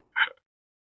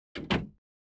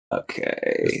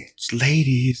 Okay. It's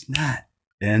ladies' night,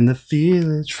 and the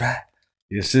feel is right.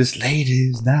 Yes, it's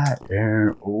ladies' night,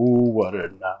 and oh, what a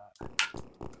night.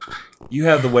 You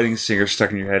have the wedding singer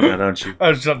stuck in your head now, don't you?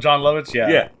 Oh, John Lovitz?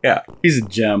 Yeah. He's a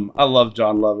gem. I love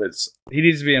John Lovitz. He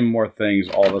needs to be in more things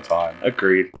all the time.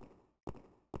 Agreed.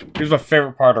 He was my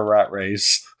favorite part of Rat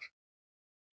Race.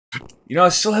 You know, I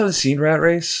still haven't seen Rat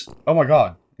Race. Oh my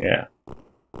god. Yeah.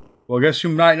 Well, guess you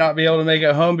might not be able to make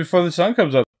it home before the sun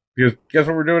comes up. Because guess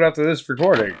what we're doing after this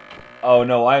recording? Oh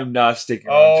no, I'm not sticking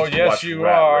around. Oh yes, you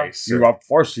are. Race, you are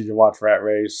forced to watch Rat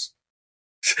Race.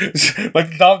 Like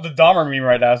the Dahmer meme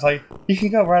right now. It's like you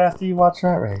can go right after you watch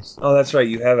Rat Race. Oh, that's right.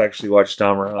 You have actually watched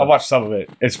Dahmer. Huh? I watched some of it.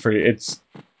 It's pretty. It's.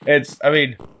 I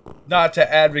mean, not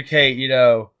to advocate,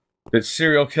 that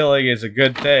serial killing is a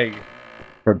good thing.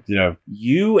 But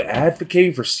you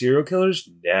advocating for serial killers?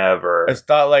 Never. It's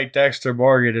not like Dexter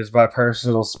Morgan is my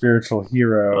personal spiritual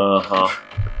hero.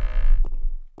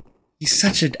 He's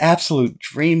such an absolute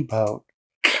dreamboat.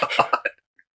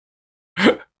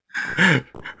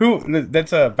 Who?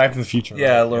 That's Back to the Future.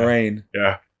 Yeah, right? Lorraine.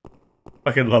 Yeah.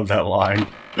 Fucking love that line.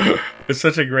 It's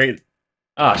such a great.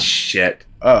 Ah, shit.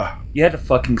 You had to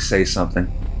fucking say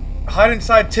something. Hide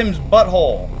inside Tim's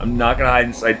butthole. I'm not gonna hide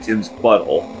inside Tim's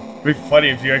butthole. It'd be funny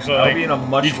if you actually I'll be in a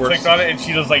much you worse. clicked on it and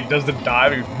she just does the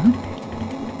dive. And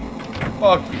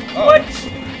fuck. Oh. What?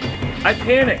 I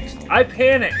panicked. I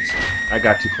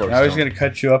got too close. Now he's gonna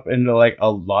cut you up into a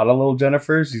lot of little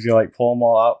Jennifers. He's gonna pull them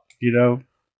all out.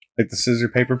 Like the scissor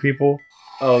paper people.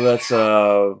 Oh, that's it's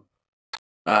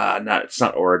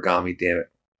not origami. Damn it!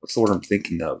 What's the word I'm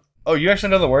thinking of? Oh, you actually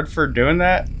know the word for doing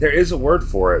that? There is a word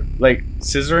for it. Like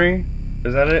scissoring?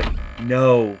 Is that it?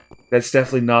 No, that's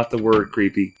definitely not the word.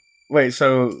 Creepy. Wait,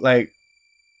 so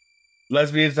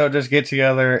lesbians don't just get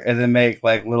together and then make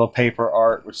little paper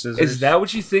art with scissors? Is that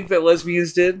what you think that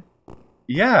lesbians did?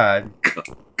 Yeah.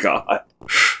 God.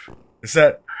 Is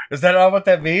that not what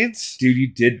that means? Dude, you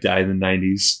did die in the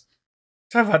 90s.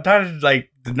 I died in the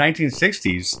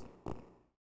 1960s.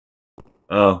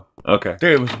 Oh, okay.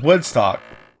 Dude, it was Woodstock.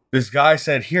 This guy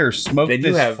said, "Here, smoke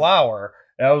this flower."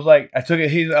 And I was like, I took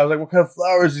it. I was like, "What kind of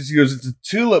flower is this?" He goes, "It's a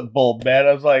tulip bulb, man."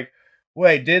 I was like,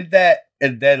 "Wait, did that?"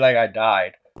 And then I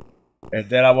died. And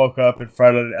then I woke up in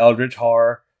front of an eldritch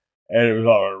horror, and it was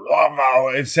all,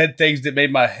 it said things that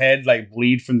made my head like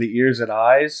bleed from the ears and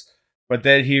eyes. But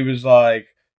then he was like,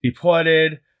 he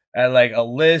pointed at like a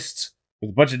list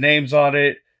with a bunch of names on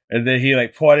it, and then he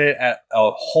like pointed at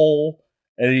a hole,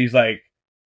 and he's like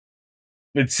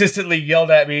insistently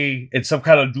yelled at me in some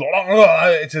kind of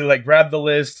to like grab the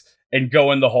list and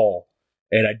go in the hole.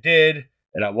 And I did,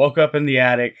 and I woke up in the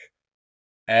attic,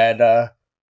 and now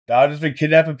I've just been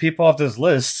kidnapping people off this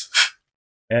list,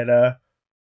 and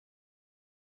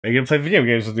making them play video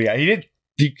games with me.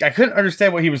 I couldn't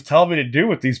understand what he was telling me to do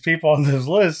with these people on this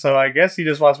list, so I guess he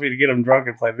just wants me to get them drunk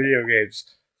and play video games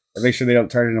and make sure they don't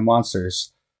turn into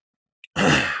monsters.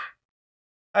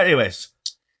 Anyways,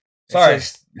 sorry,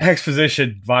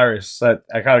 exposition virus.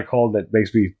 I got a cold that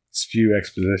makes me spew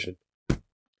exposition.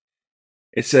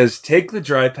 It says, take the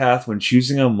dry path when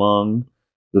choosing among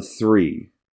the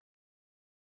three.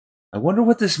 I wonder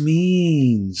what this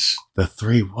means. The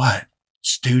three what?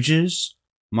 Stooges?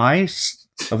 Mice?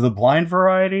 Of the blind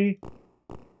variety?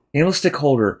 Candlestick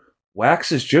holder.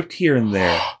 Wax is dripped here and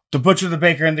there. The butcher, the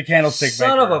baker, and the candlestick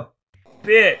Son maker. of a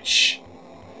bitch.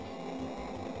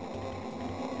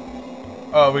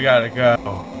 Oh, we gotta go.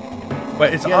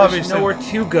 But it's obvious. There's nowhere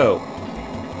to go.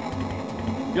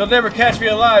 You'll never catch me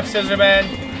alive, Scissor Man.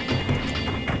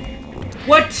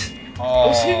 What? Oh. I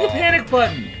was hitting the panic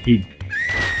button.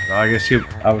 I guess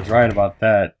I was right about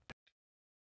that.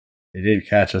 They did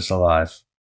catch us alive.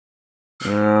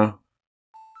 Man.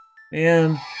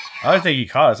 I don't think he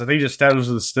caught us. I think he just stabbed us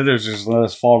with the scissors and just let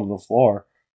us fall to the floor.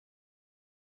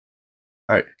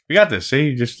 Alright, we got this.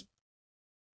 See, just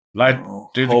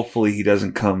hopefully he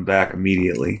doesn't come back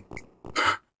immediately.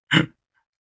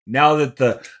 Now that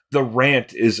the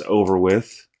rant is over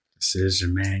with. Scissor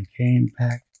Man came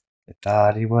back. I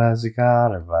thought he was a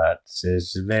god, but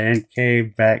Scissor Man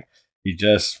came back. He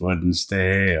just wouldn't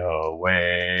stay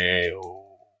away.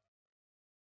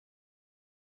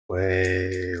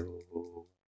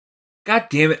 God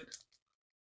damn it.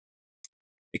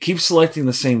 It keeps selecting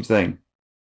the same thing.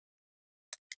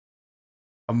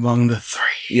 Among the three.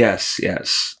 Yes.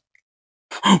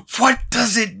 What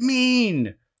does it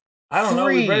mean? I don't know.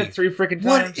 We read it 3 freaking times.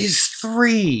 What is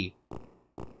 3?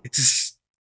 It's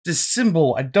this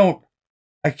symbol.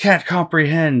 I can't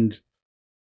comprehend.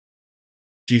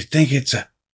 Do you think it's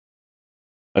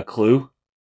a clue?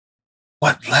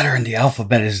 What letter in the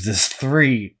alphabet is this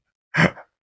 3?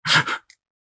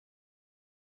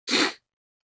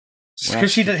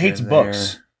 Because she hates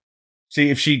books.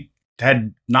 See, if she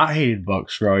had not hated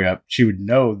books growing up, she would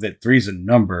know that 3 is a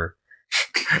number,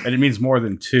 and it means more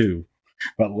than 2,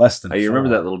 but less than 4. You remember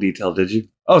that little detail, did you?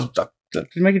 Oh,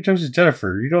 making jokes with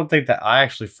Jennifer. You don't think that I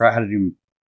actually forgot how to do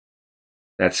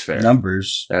That's fair.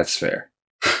 Numbers. That's fair.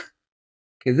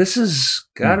 Okay, this has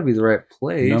got to be the right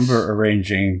place. Number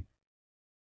arranging.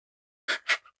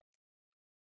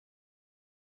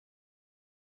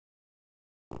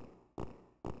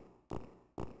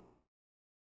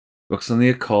 Books on the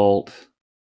occult.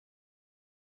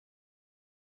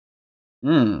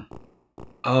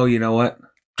 Oh, you know what?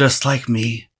 Just like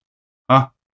me. Huh?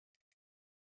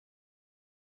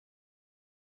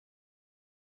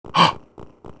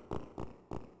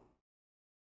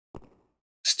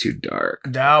 It's too dark.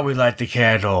 Now we light the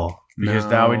candle. Because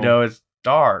now we know it's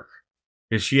dark.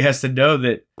 Because she has to know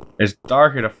that it's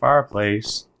dark in a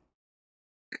fireplace.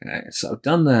 Okay, so I've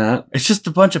done that. It's just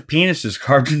a bunch of penises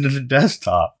carved into the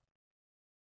desktop.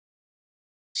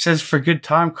 It says for good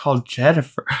time, called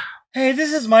Jennifer. Hey,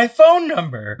 this is my phone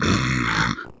number.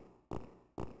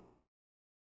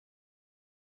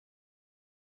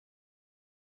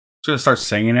 It's gonna start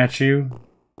singing at you.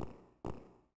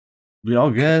 We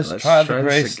all guess. Try the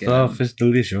great stuff. It's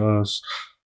delicious.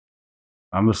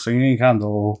 I'm a singing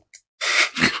candle.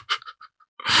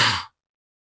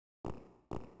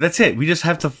 That's it. We just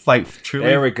have to fight. Truly.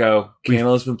 There we go.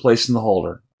 Candle has been placed in the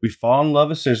holder. We fall in love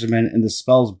with Scissorman, and the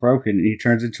spell's broken, and he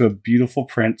turns into a beautiful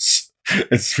prince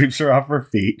and sweeps her off her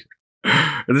feet.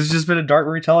 And this has just been a dark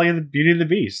retelling of the Beauty and the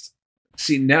Beast.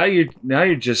 See, now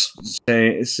you're just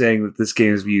saying that this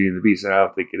game is Beauty and the Beast, and I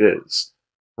don't think it is.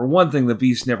 For one thing, the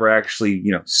Beast never actually,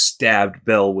 stabbed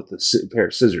Belle with a pair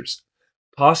of scissors.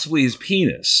 Possibly his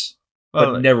penis,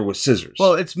 but never with scissors.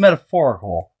 Well, it's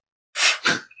metaphorical.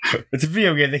 It's a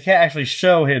video game. They can't actually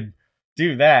show him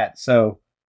do that, so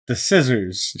the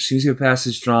scissors. Choose your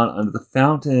passage drawn under the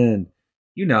fountain.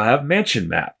 You now have mansion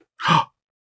map.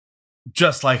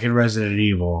 Just like in Resident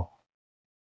Evil.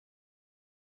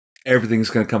 Everything's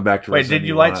going to come back to Resident Evil. Wait, did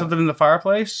you light something in the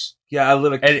fireplace? Yeah, I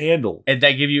lit a candle. And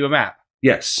that give you a map?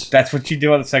 Yes. That's what you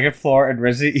do on the second floor in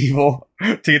Resident Evil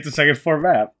to get the second floor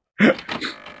map.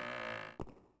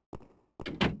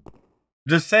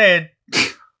 Just saying.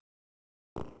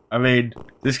 I mean,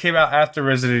 this came out after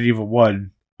Resident Evil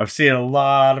 1. I'm seeing a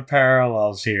lot of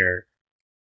parallels here.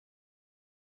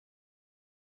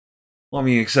 Well, I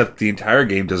mean, except the entire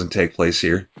game doesn't take place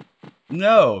here.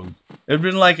 No. It'd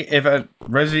been like if at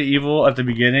Resident Evil at the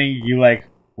beginning, you like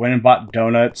went and bought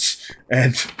donuts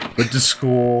and went to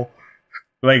school.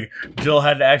 Like, Jill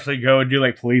had to actually go and do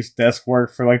like police desk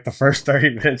work for like the first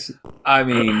 30 minutes. I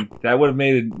mean, that would have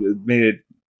made it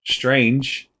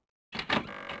strange.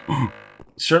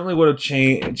 Certainly would have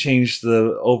changed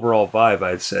the overall vibe,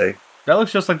 I'd say. That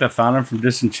looks just like the fountain from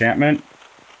Disenchantment.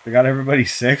 They got everybody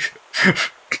sick.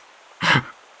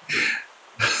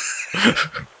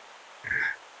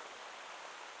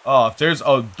 Oh, if there's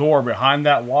a door behind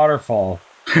that waterfall,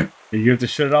 you have to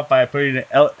shut it off by putting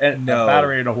a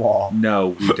battery in a wall. No,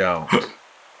 we don't.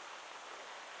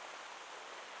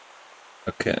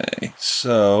 Okay,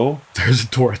 so... There's a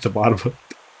door at the bottom of it.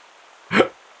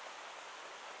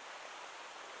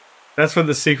 That's where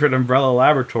the secret Umbrella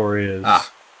Laboratory is.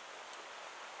 Ah.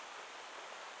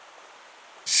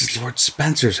 This is Lord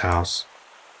Spencer's house.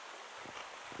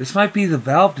 This might be the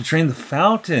valve to drain the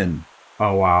fountain.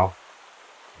 Oh, wow.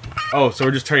 Oh, so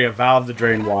we're just turning a valve to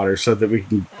drain water so that we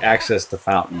can access the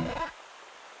fountain.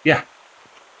 Yeah.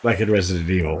 Like in Resident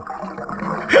Evil.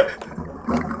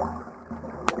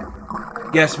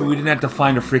 Yes, but we didn't have to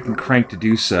find a freaking crank to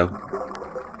do so.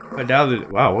 But now that...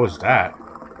 Wow, what was that?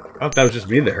 I thought that was just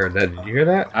me that heard that. Did you hear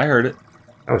that? I heard it.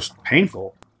 That was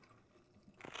painful.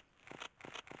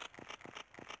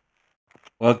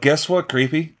 Well, guess what,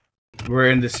 Creepy? We're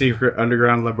in the secret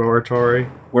underground laboratory.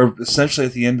 We're essentially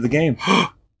at the end of the game.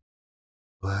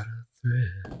 What a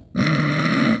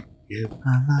thrill. Give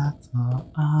my life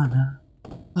for honor,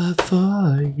 but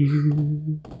for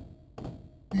you.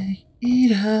 Make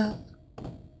it up.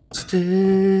 Still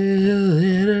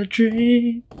in a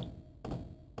dream.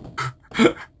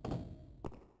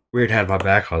 Weird had my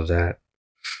back on that.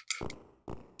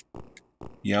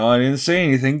 You know, I didn't say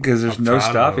anything because there's I'm no proud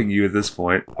of stopping him. you at this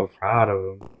point. I'm proud of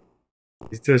him.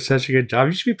 He's doing such a good job.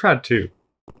 You should be proud too.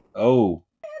 Oh.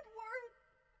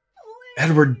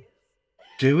 Edward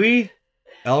Dewey?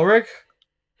 Elric?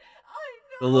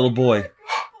 The little boy.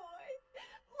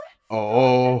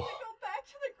 Oh.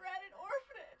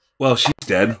 Well, she's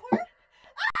dead.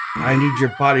 I need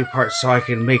your body parts so I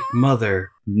can make mother.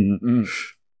 Mm-mm.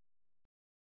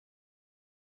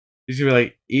 He's gonna be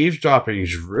like, eavesdropping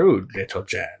is rude, little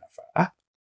Jennifer.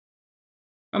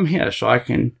 Come here so I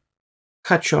can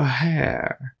cut your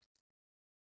hair.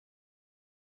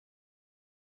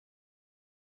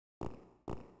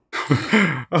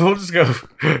 We'll just go.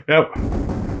 Yep.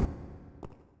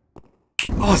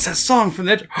 Oh, it's that song from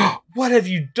that. What have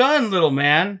you done, little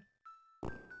man?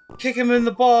 Kick him in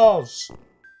the balls.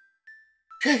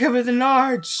 Kick him in the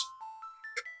nards.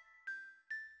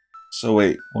 So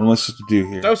wait, what am I supposed to do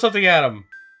here? Throw something at him.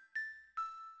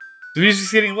 The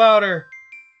music's getting louder.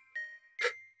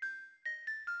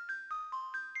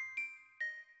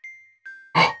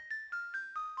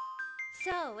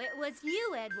 So, it was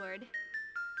you, Edward.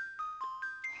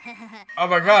 Oh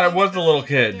my god, it was the little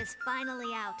kid. It is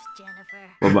finally out, Jennifer.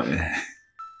 What am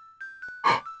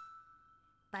I-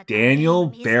 But Daniel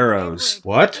my name isn't Barrows. Edward,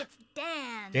 What? It's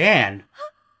Dan. Dan?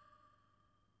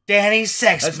 Danny's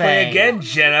sex Let's play again,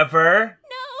 Jennifer.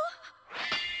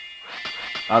 No.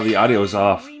 Oh, the audio is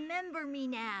off. Remember me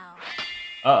now.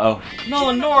 Uh-oh.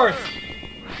 Nolan North.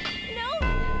 No.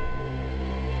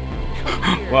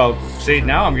 Well, see,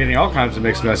 now I'm getting all kinds of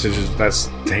mixed messages. That's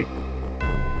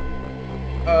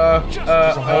It's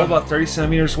a hole about 30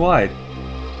 centimeters wide.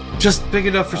 just big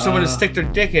enough for someone to stick their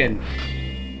dick in.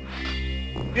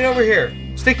 Get over here.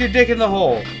 Stick your dick in the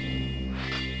hole.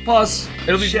 Pause.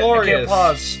 It'll be Shit, glorious. I can't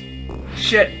pause.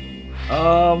 Shit.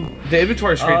 The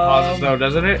inventory screen pauses though,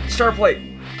 doesn't it? Star plate.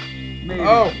 Maybe.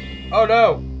 Oh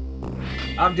no.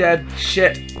 I'm dead.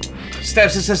 Shit.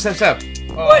 Step.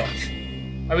 Oh. What?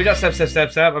 I mean, not step.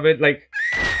 I mean, like,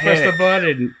 press Hit the it.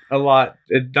 button a lot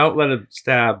and don't let him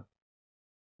stab.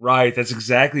 Right, that's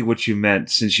exactly what you meant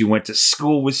since you went to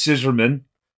school with Scissorman.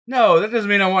 No, that doesn't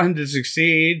mean I want him to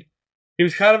succeed. He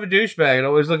was kind of a douchebag and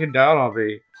always looking down on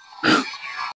me.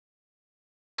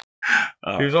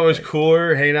 He was always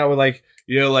cooler, hanging out with, like,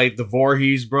 you know, like the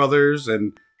Voorhees brothers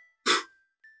and...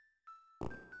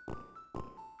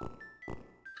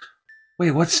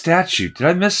 Wait, what statue? Did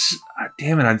I miss...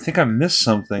 Damn it, I think I missed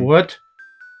something. What?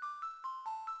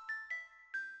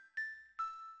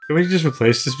 Can we just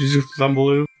replace this music with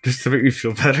Thumbbaloo? Just to make me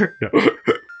feel better? No.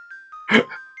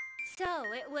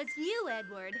 So, it was you,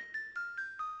 Edward.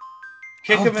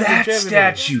 Kick Oh, him in the that gym.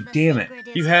 statue. The damn it. secret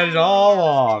is You had it finally all out,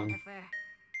 along. Jennifer.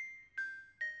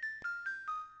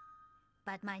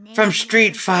 what my name From is.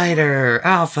 Street Fighter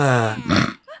Alpha.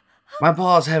 My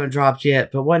balls haven't dropped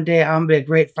yet, but one day I'm gonna be a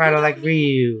great fighter like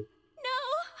Ryu. No.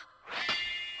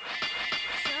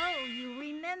 So you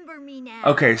remember me now.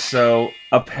 Okay, so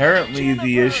apparently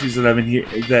the issues that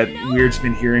that Weird's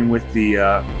been hearing with the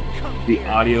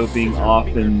audio being off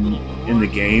in the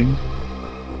game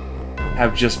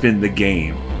have just been the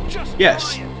game.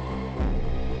 Yes.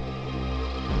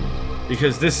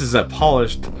 Because this is a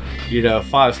polished,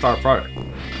 5-star product.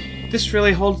 This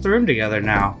really holds the room together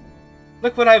now.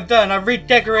 Look what I've done. I've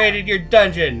redecorated your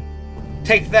dungeon.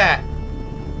 Take that.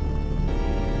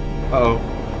 Uh-oh.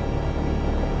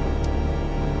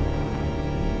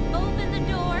 Open the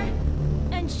door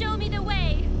and show me the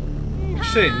way. She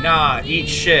said, nah, eat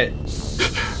shit.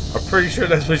 I'm pretty sure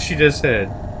that's what she just said.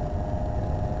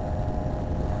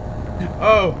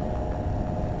 Oh.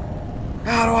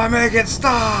 How do I make it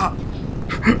stop?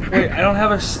 Wait, I don't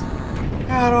have a.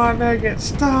 How do I make it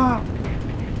stop?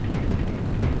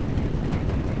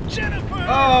 Jennifer!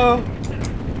 Oh.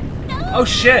 Oh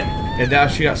shit! And now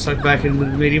she got sucked back into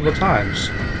the medieval times.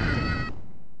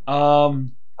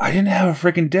 I didn't have a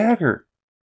freaking dagger.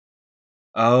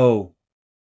 Oh,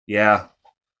 yeah.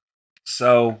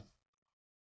 So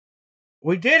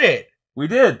We did it. we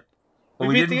did, but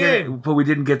We beat didn't the get game. it. But we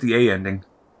didn't get the A ending.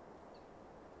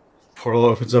 Portal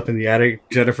opens up in the attic.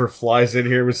 Jennifer flies in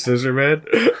here with Scissorman.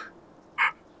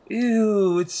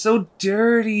 Ew, it's so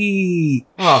dirty.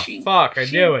 Oh, fuck, I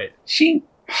knew it. Shink,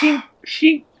 shink,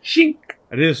 shink, shink.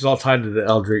 I knew this was all tied to the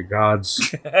Eldritch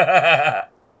gods.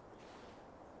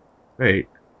 Wait. It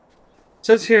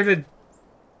says here that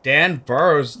Dan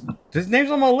Burrows, his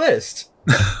name's on my list.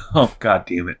 Oh, god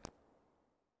damn it.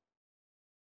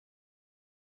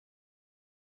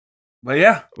 But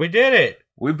yeah, We did it.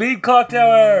 we beat Clock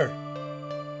Tower.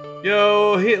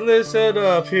 Yo, listen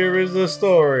up. Here is the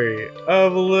story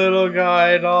of a little guy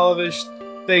and all of his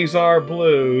things are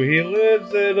blue. He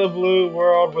lives in a blue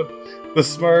world with the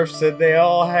Smurfs and they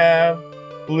all have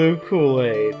blue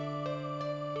Kool-Aid.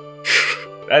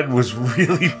 That was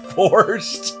really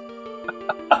forced.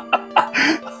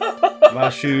 My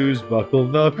shoes buckle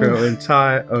Velcro and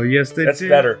tie. Oh, yes, they That's do.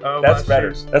 better. Oh, That's my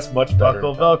better. shoes That's much better.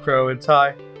 buckle Velcro and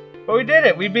tie. But we did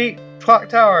it. We beat Clock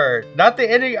Tower. Not the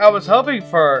ending I was hoping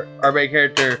for our main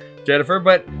character, Jennifer,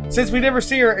 but since we never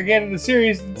see her again in the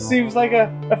series, it seems like a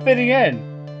fitting end.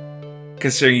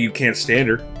 Considering you can't stand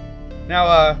her.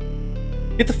 Now,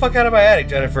 get the fuck out of my attic,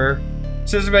 Jennifer.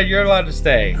 Scissorman, you're allowed to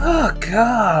stay. Oh,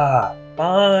 God.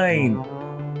 Fine.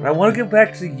 But I want to get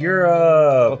back to Well,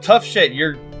 Europe. tough shit.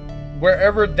 You're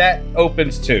wherever that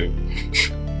opens to.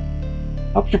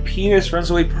 Hope your penis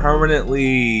runs away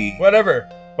permanently. Whatever.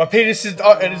 My penis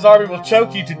and his army will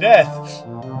choke you to death.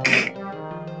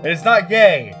 And it's not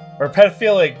gay or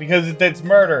pedophilic because it's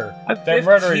murder. I'm They're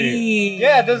murdering you. 15.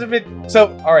 Yeah, it doesn't mean. So,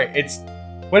 alright, it's.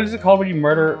 What is it called when you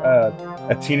murder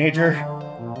a teenager?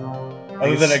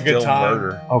 Other than a good Still time?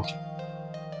 murder. Okay.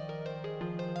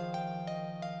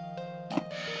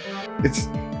 It's.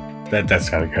 That's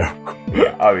gotta go.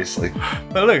 Yeah, obviously.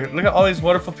 But look at all these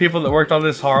wonderful people that worked on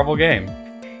this horrible game.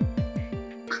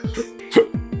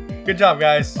 Good job,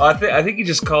 guys. I think you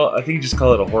just call it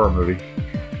a horror movie.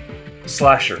 A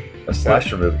slasher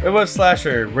movie. It was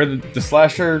Slasher, where the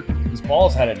Slasher, his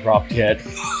balls hadn't dropped yet.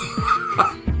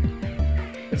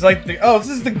 It's like, this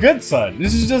is the good son.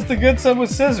 This is just the good son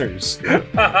with scissors.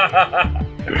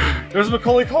 There's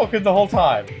Macaulay Culkin the whole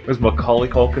time. There's Macaulay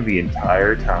Culkin the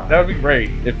entire time. That would be great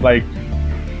if,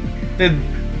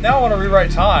 now I want to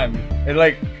rewrite time and,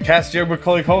 cast young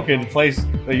Macaulay Culkin to play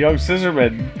a young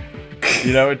Scissorman,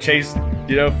 and chase,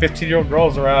 15-year-old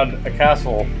girls around a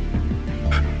castle.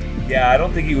 Yeah, I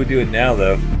don't think he would do it now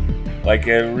though.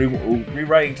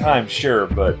 Rewriting time, sure,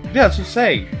 but Yeah, that's what I'm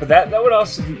saying. that would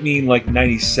also mean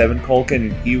 97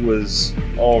 Culkin, and he was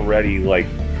already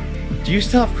Do you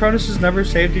still have Cronus's number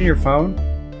saved in your phone?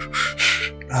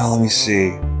 Oh, let me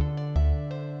see.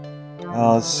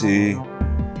 Let's see.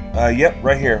 Yep,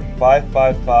 right here.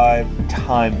 555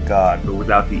 Time God, but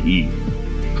without the E.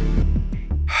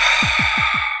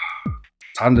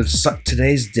 Time to suck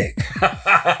today's dick.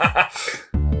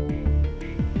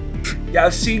 Yeah,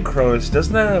 I've seen Cronus.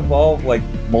 Doesn't that involve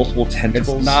multiple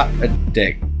tentacles? It's not a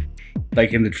dick,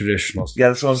 like in the traditional. Yeah,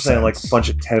 that's what I'm saying. A sense. bunch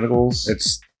of tentacles.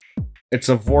 It's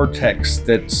a vortex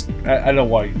that's. I don't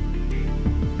want.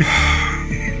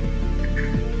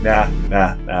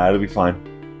 Nah, it'll be fine.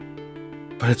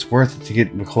 But it's worth it to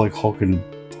get Macaulay Culkin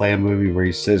play a movie where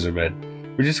he's Scissorman.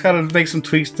 We just gotta make some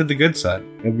tweaks to the good side.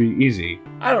 It'll be easy.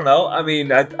 I don't know. I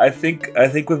mean, I think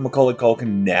with Macaulay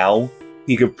Culkin now,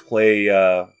 he could play.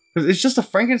 Because it's just a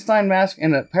Frankenstein mask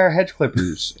and a pair of hedge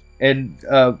clippers. And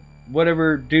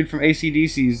whatever dude from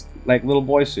ACDC's like little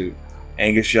boy suit.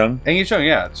 Angus Young. Angus Young,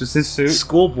 yeah, it's just his suit.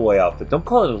 Schoolboy outfit. Don't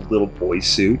call it a little boy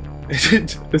suit.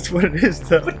 That's what it is,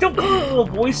 though. But don't call it a little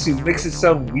boy suit. It makes it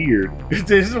sound weird.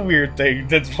 It is a weird thing.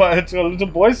 That's why it's a little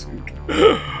boy suit.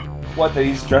 What, that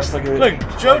he's dressed like a... Look,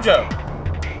 JoJo.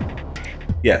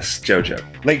 Yes,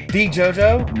 JoJo. Like the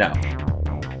JoJo? No.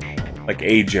 Like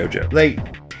a JoJo. Like,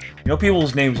 You know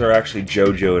people's names are actually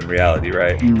JoJo in reality,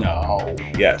 right? no.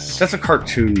 Yes. That's a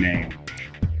cartoon name.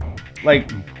 Like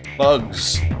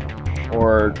Bugs,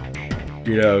 or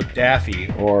Daffy,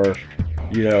 or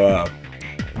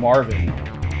Marvin.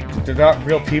 They're not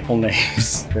real people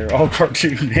names. They're all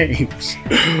cartoon names.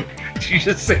 you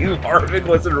just say Marvin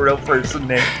wasn't a real person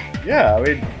name. Yeah, I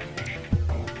mean,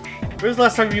 when was the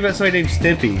last time you met somebody named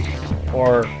Stimpy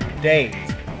or Dave?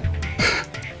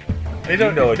 I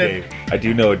do know a Dave. I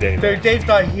do know a Dave. Dave's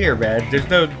not here, man. There's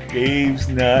no. Dave's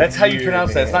not. That's how you here,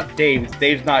 pronounce that. man. It's not Dave. It's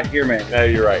Dave's not here, man. No,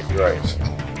 you're right. You're right.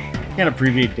 You can't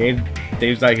abbreviate Dave.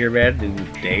 Dave's not here, man.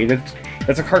 Dave.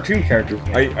 That's a cartoon character.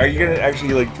 Are you gonna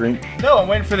actually like drink? No, I'm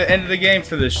waiting for the end of the game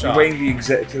for this shot. You're waiting the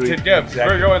exact.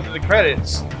 We're going to the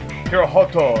credits.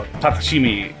 Hirohoto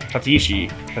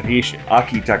Tatishi,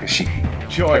 Aki Takashiki.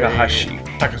 Joy Takahashi.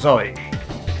 Takazoi.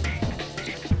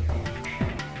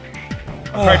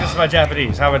 Practice my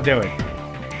Japanese. How am I doing?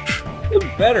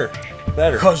 Better.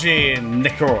 Koji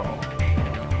Nikuro.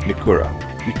 Nikura.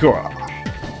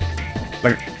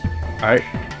 Like, alright.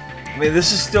 I mean,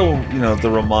 this is still, the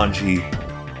Romanji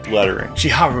lettering.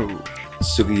 Chiharu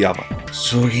Sugiyama.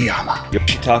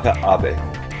 Yoshitaka Abe.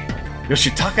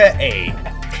 Yoshitaka A.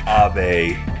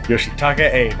 Abe. Yoshitaka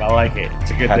Abe. I like it.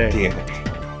 It's a good God name. damn it.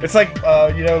 It's like,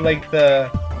 like the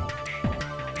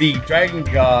dragon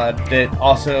god that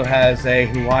also has a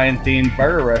Hawaiian-themed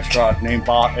burger restaurant named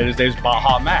his name's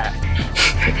Baha Mat.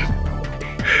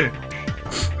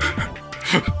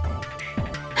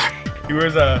 He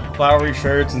wears flowery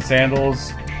shirts and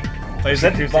sandals. Plays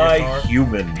Is the that by guitar.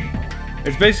 human?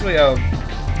 It's basically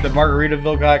the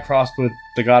Margaritaville guy crossed with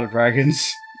the God of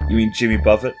Dragons. You mean Jimmy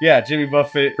Buffett? Yeah, Jimmy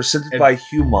Buffett. Presented by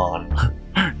Human.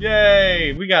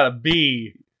 Yay! We got a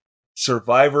B.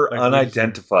 Survivor Like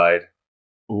unidentified.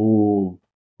 Ooh.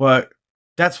 But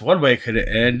that's one way it could have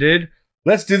ended.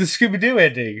 Let's do the Scooby-Doo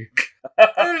ending.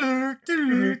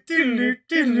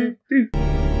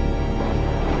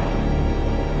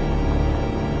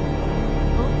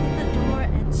 Open the door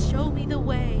and show me the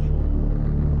way.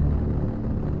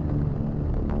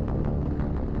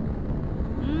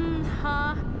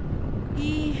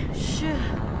 Ish.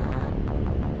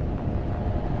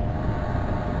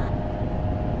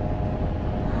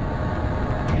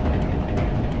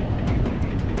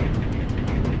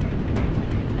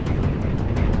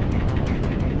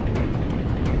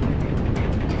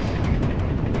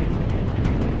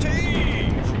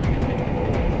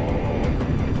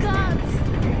 Gods!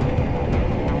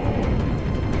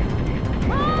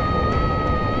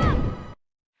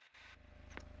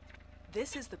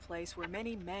 This is the place where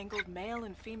many mangled male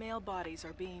and female bodies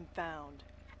are being found.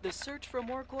 The search for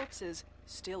more corpses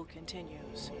still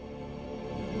continues.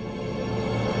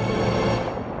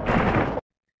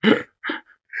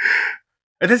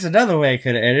 And there's another way it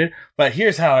could have ended, but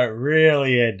here's how it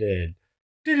really ended.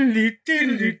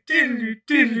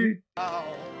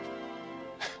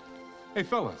 Hey,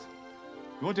 fellas,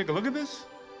 you want to take a look at this?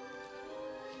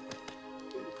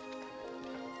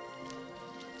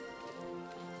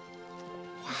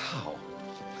 Wow.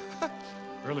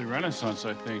 Early Renaissance,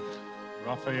 I think.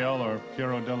 Raphael or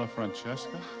Piero della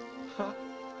Francesca?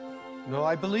 No,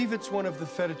 I believe it's one of the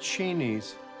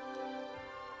fettuccinis.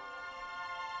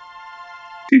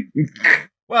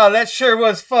 Well, that sure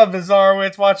was fun,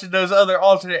 Bizarrowitz, watching those other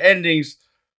alternate endings.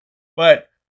 But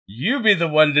you be the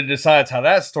one that decides how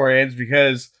that story ends,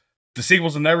 because the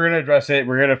sequels are never going to address it.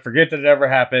 We're going to forget that it ever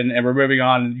happened, and we're moving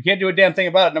on. You can't do a damn thing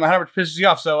about it, no matter how much it pisses you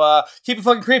off. So keep it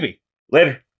fucking creepy.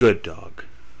 Later. Good dog.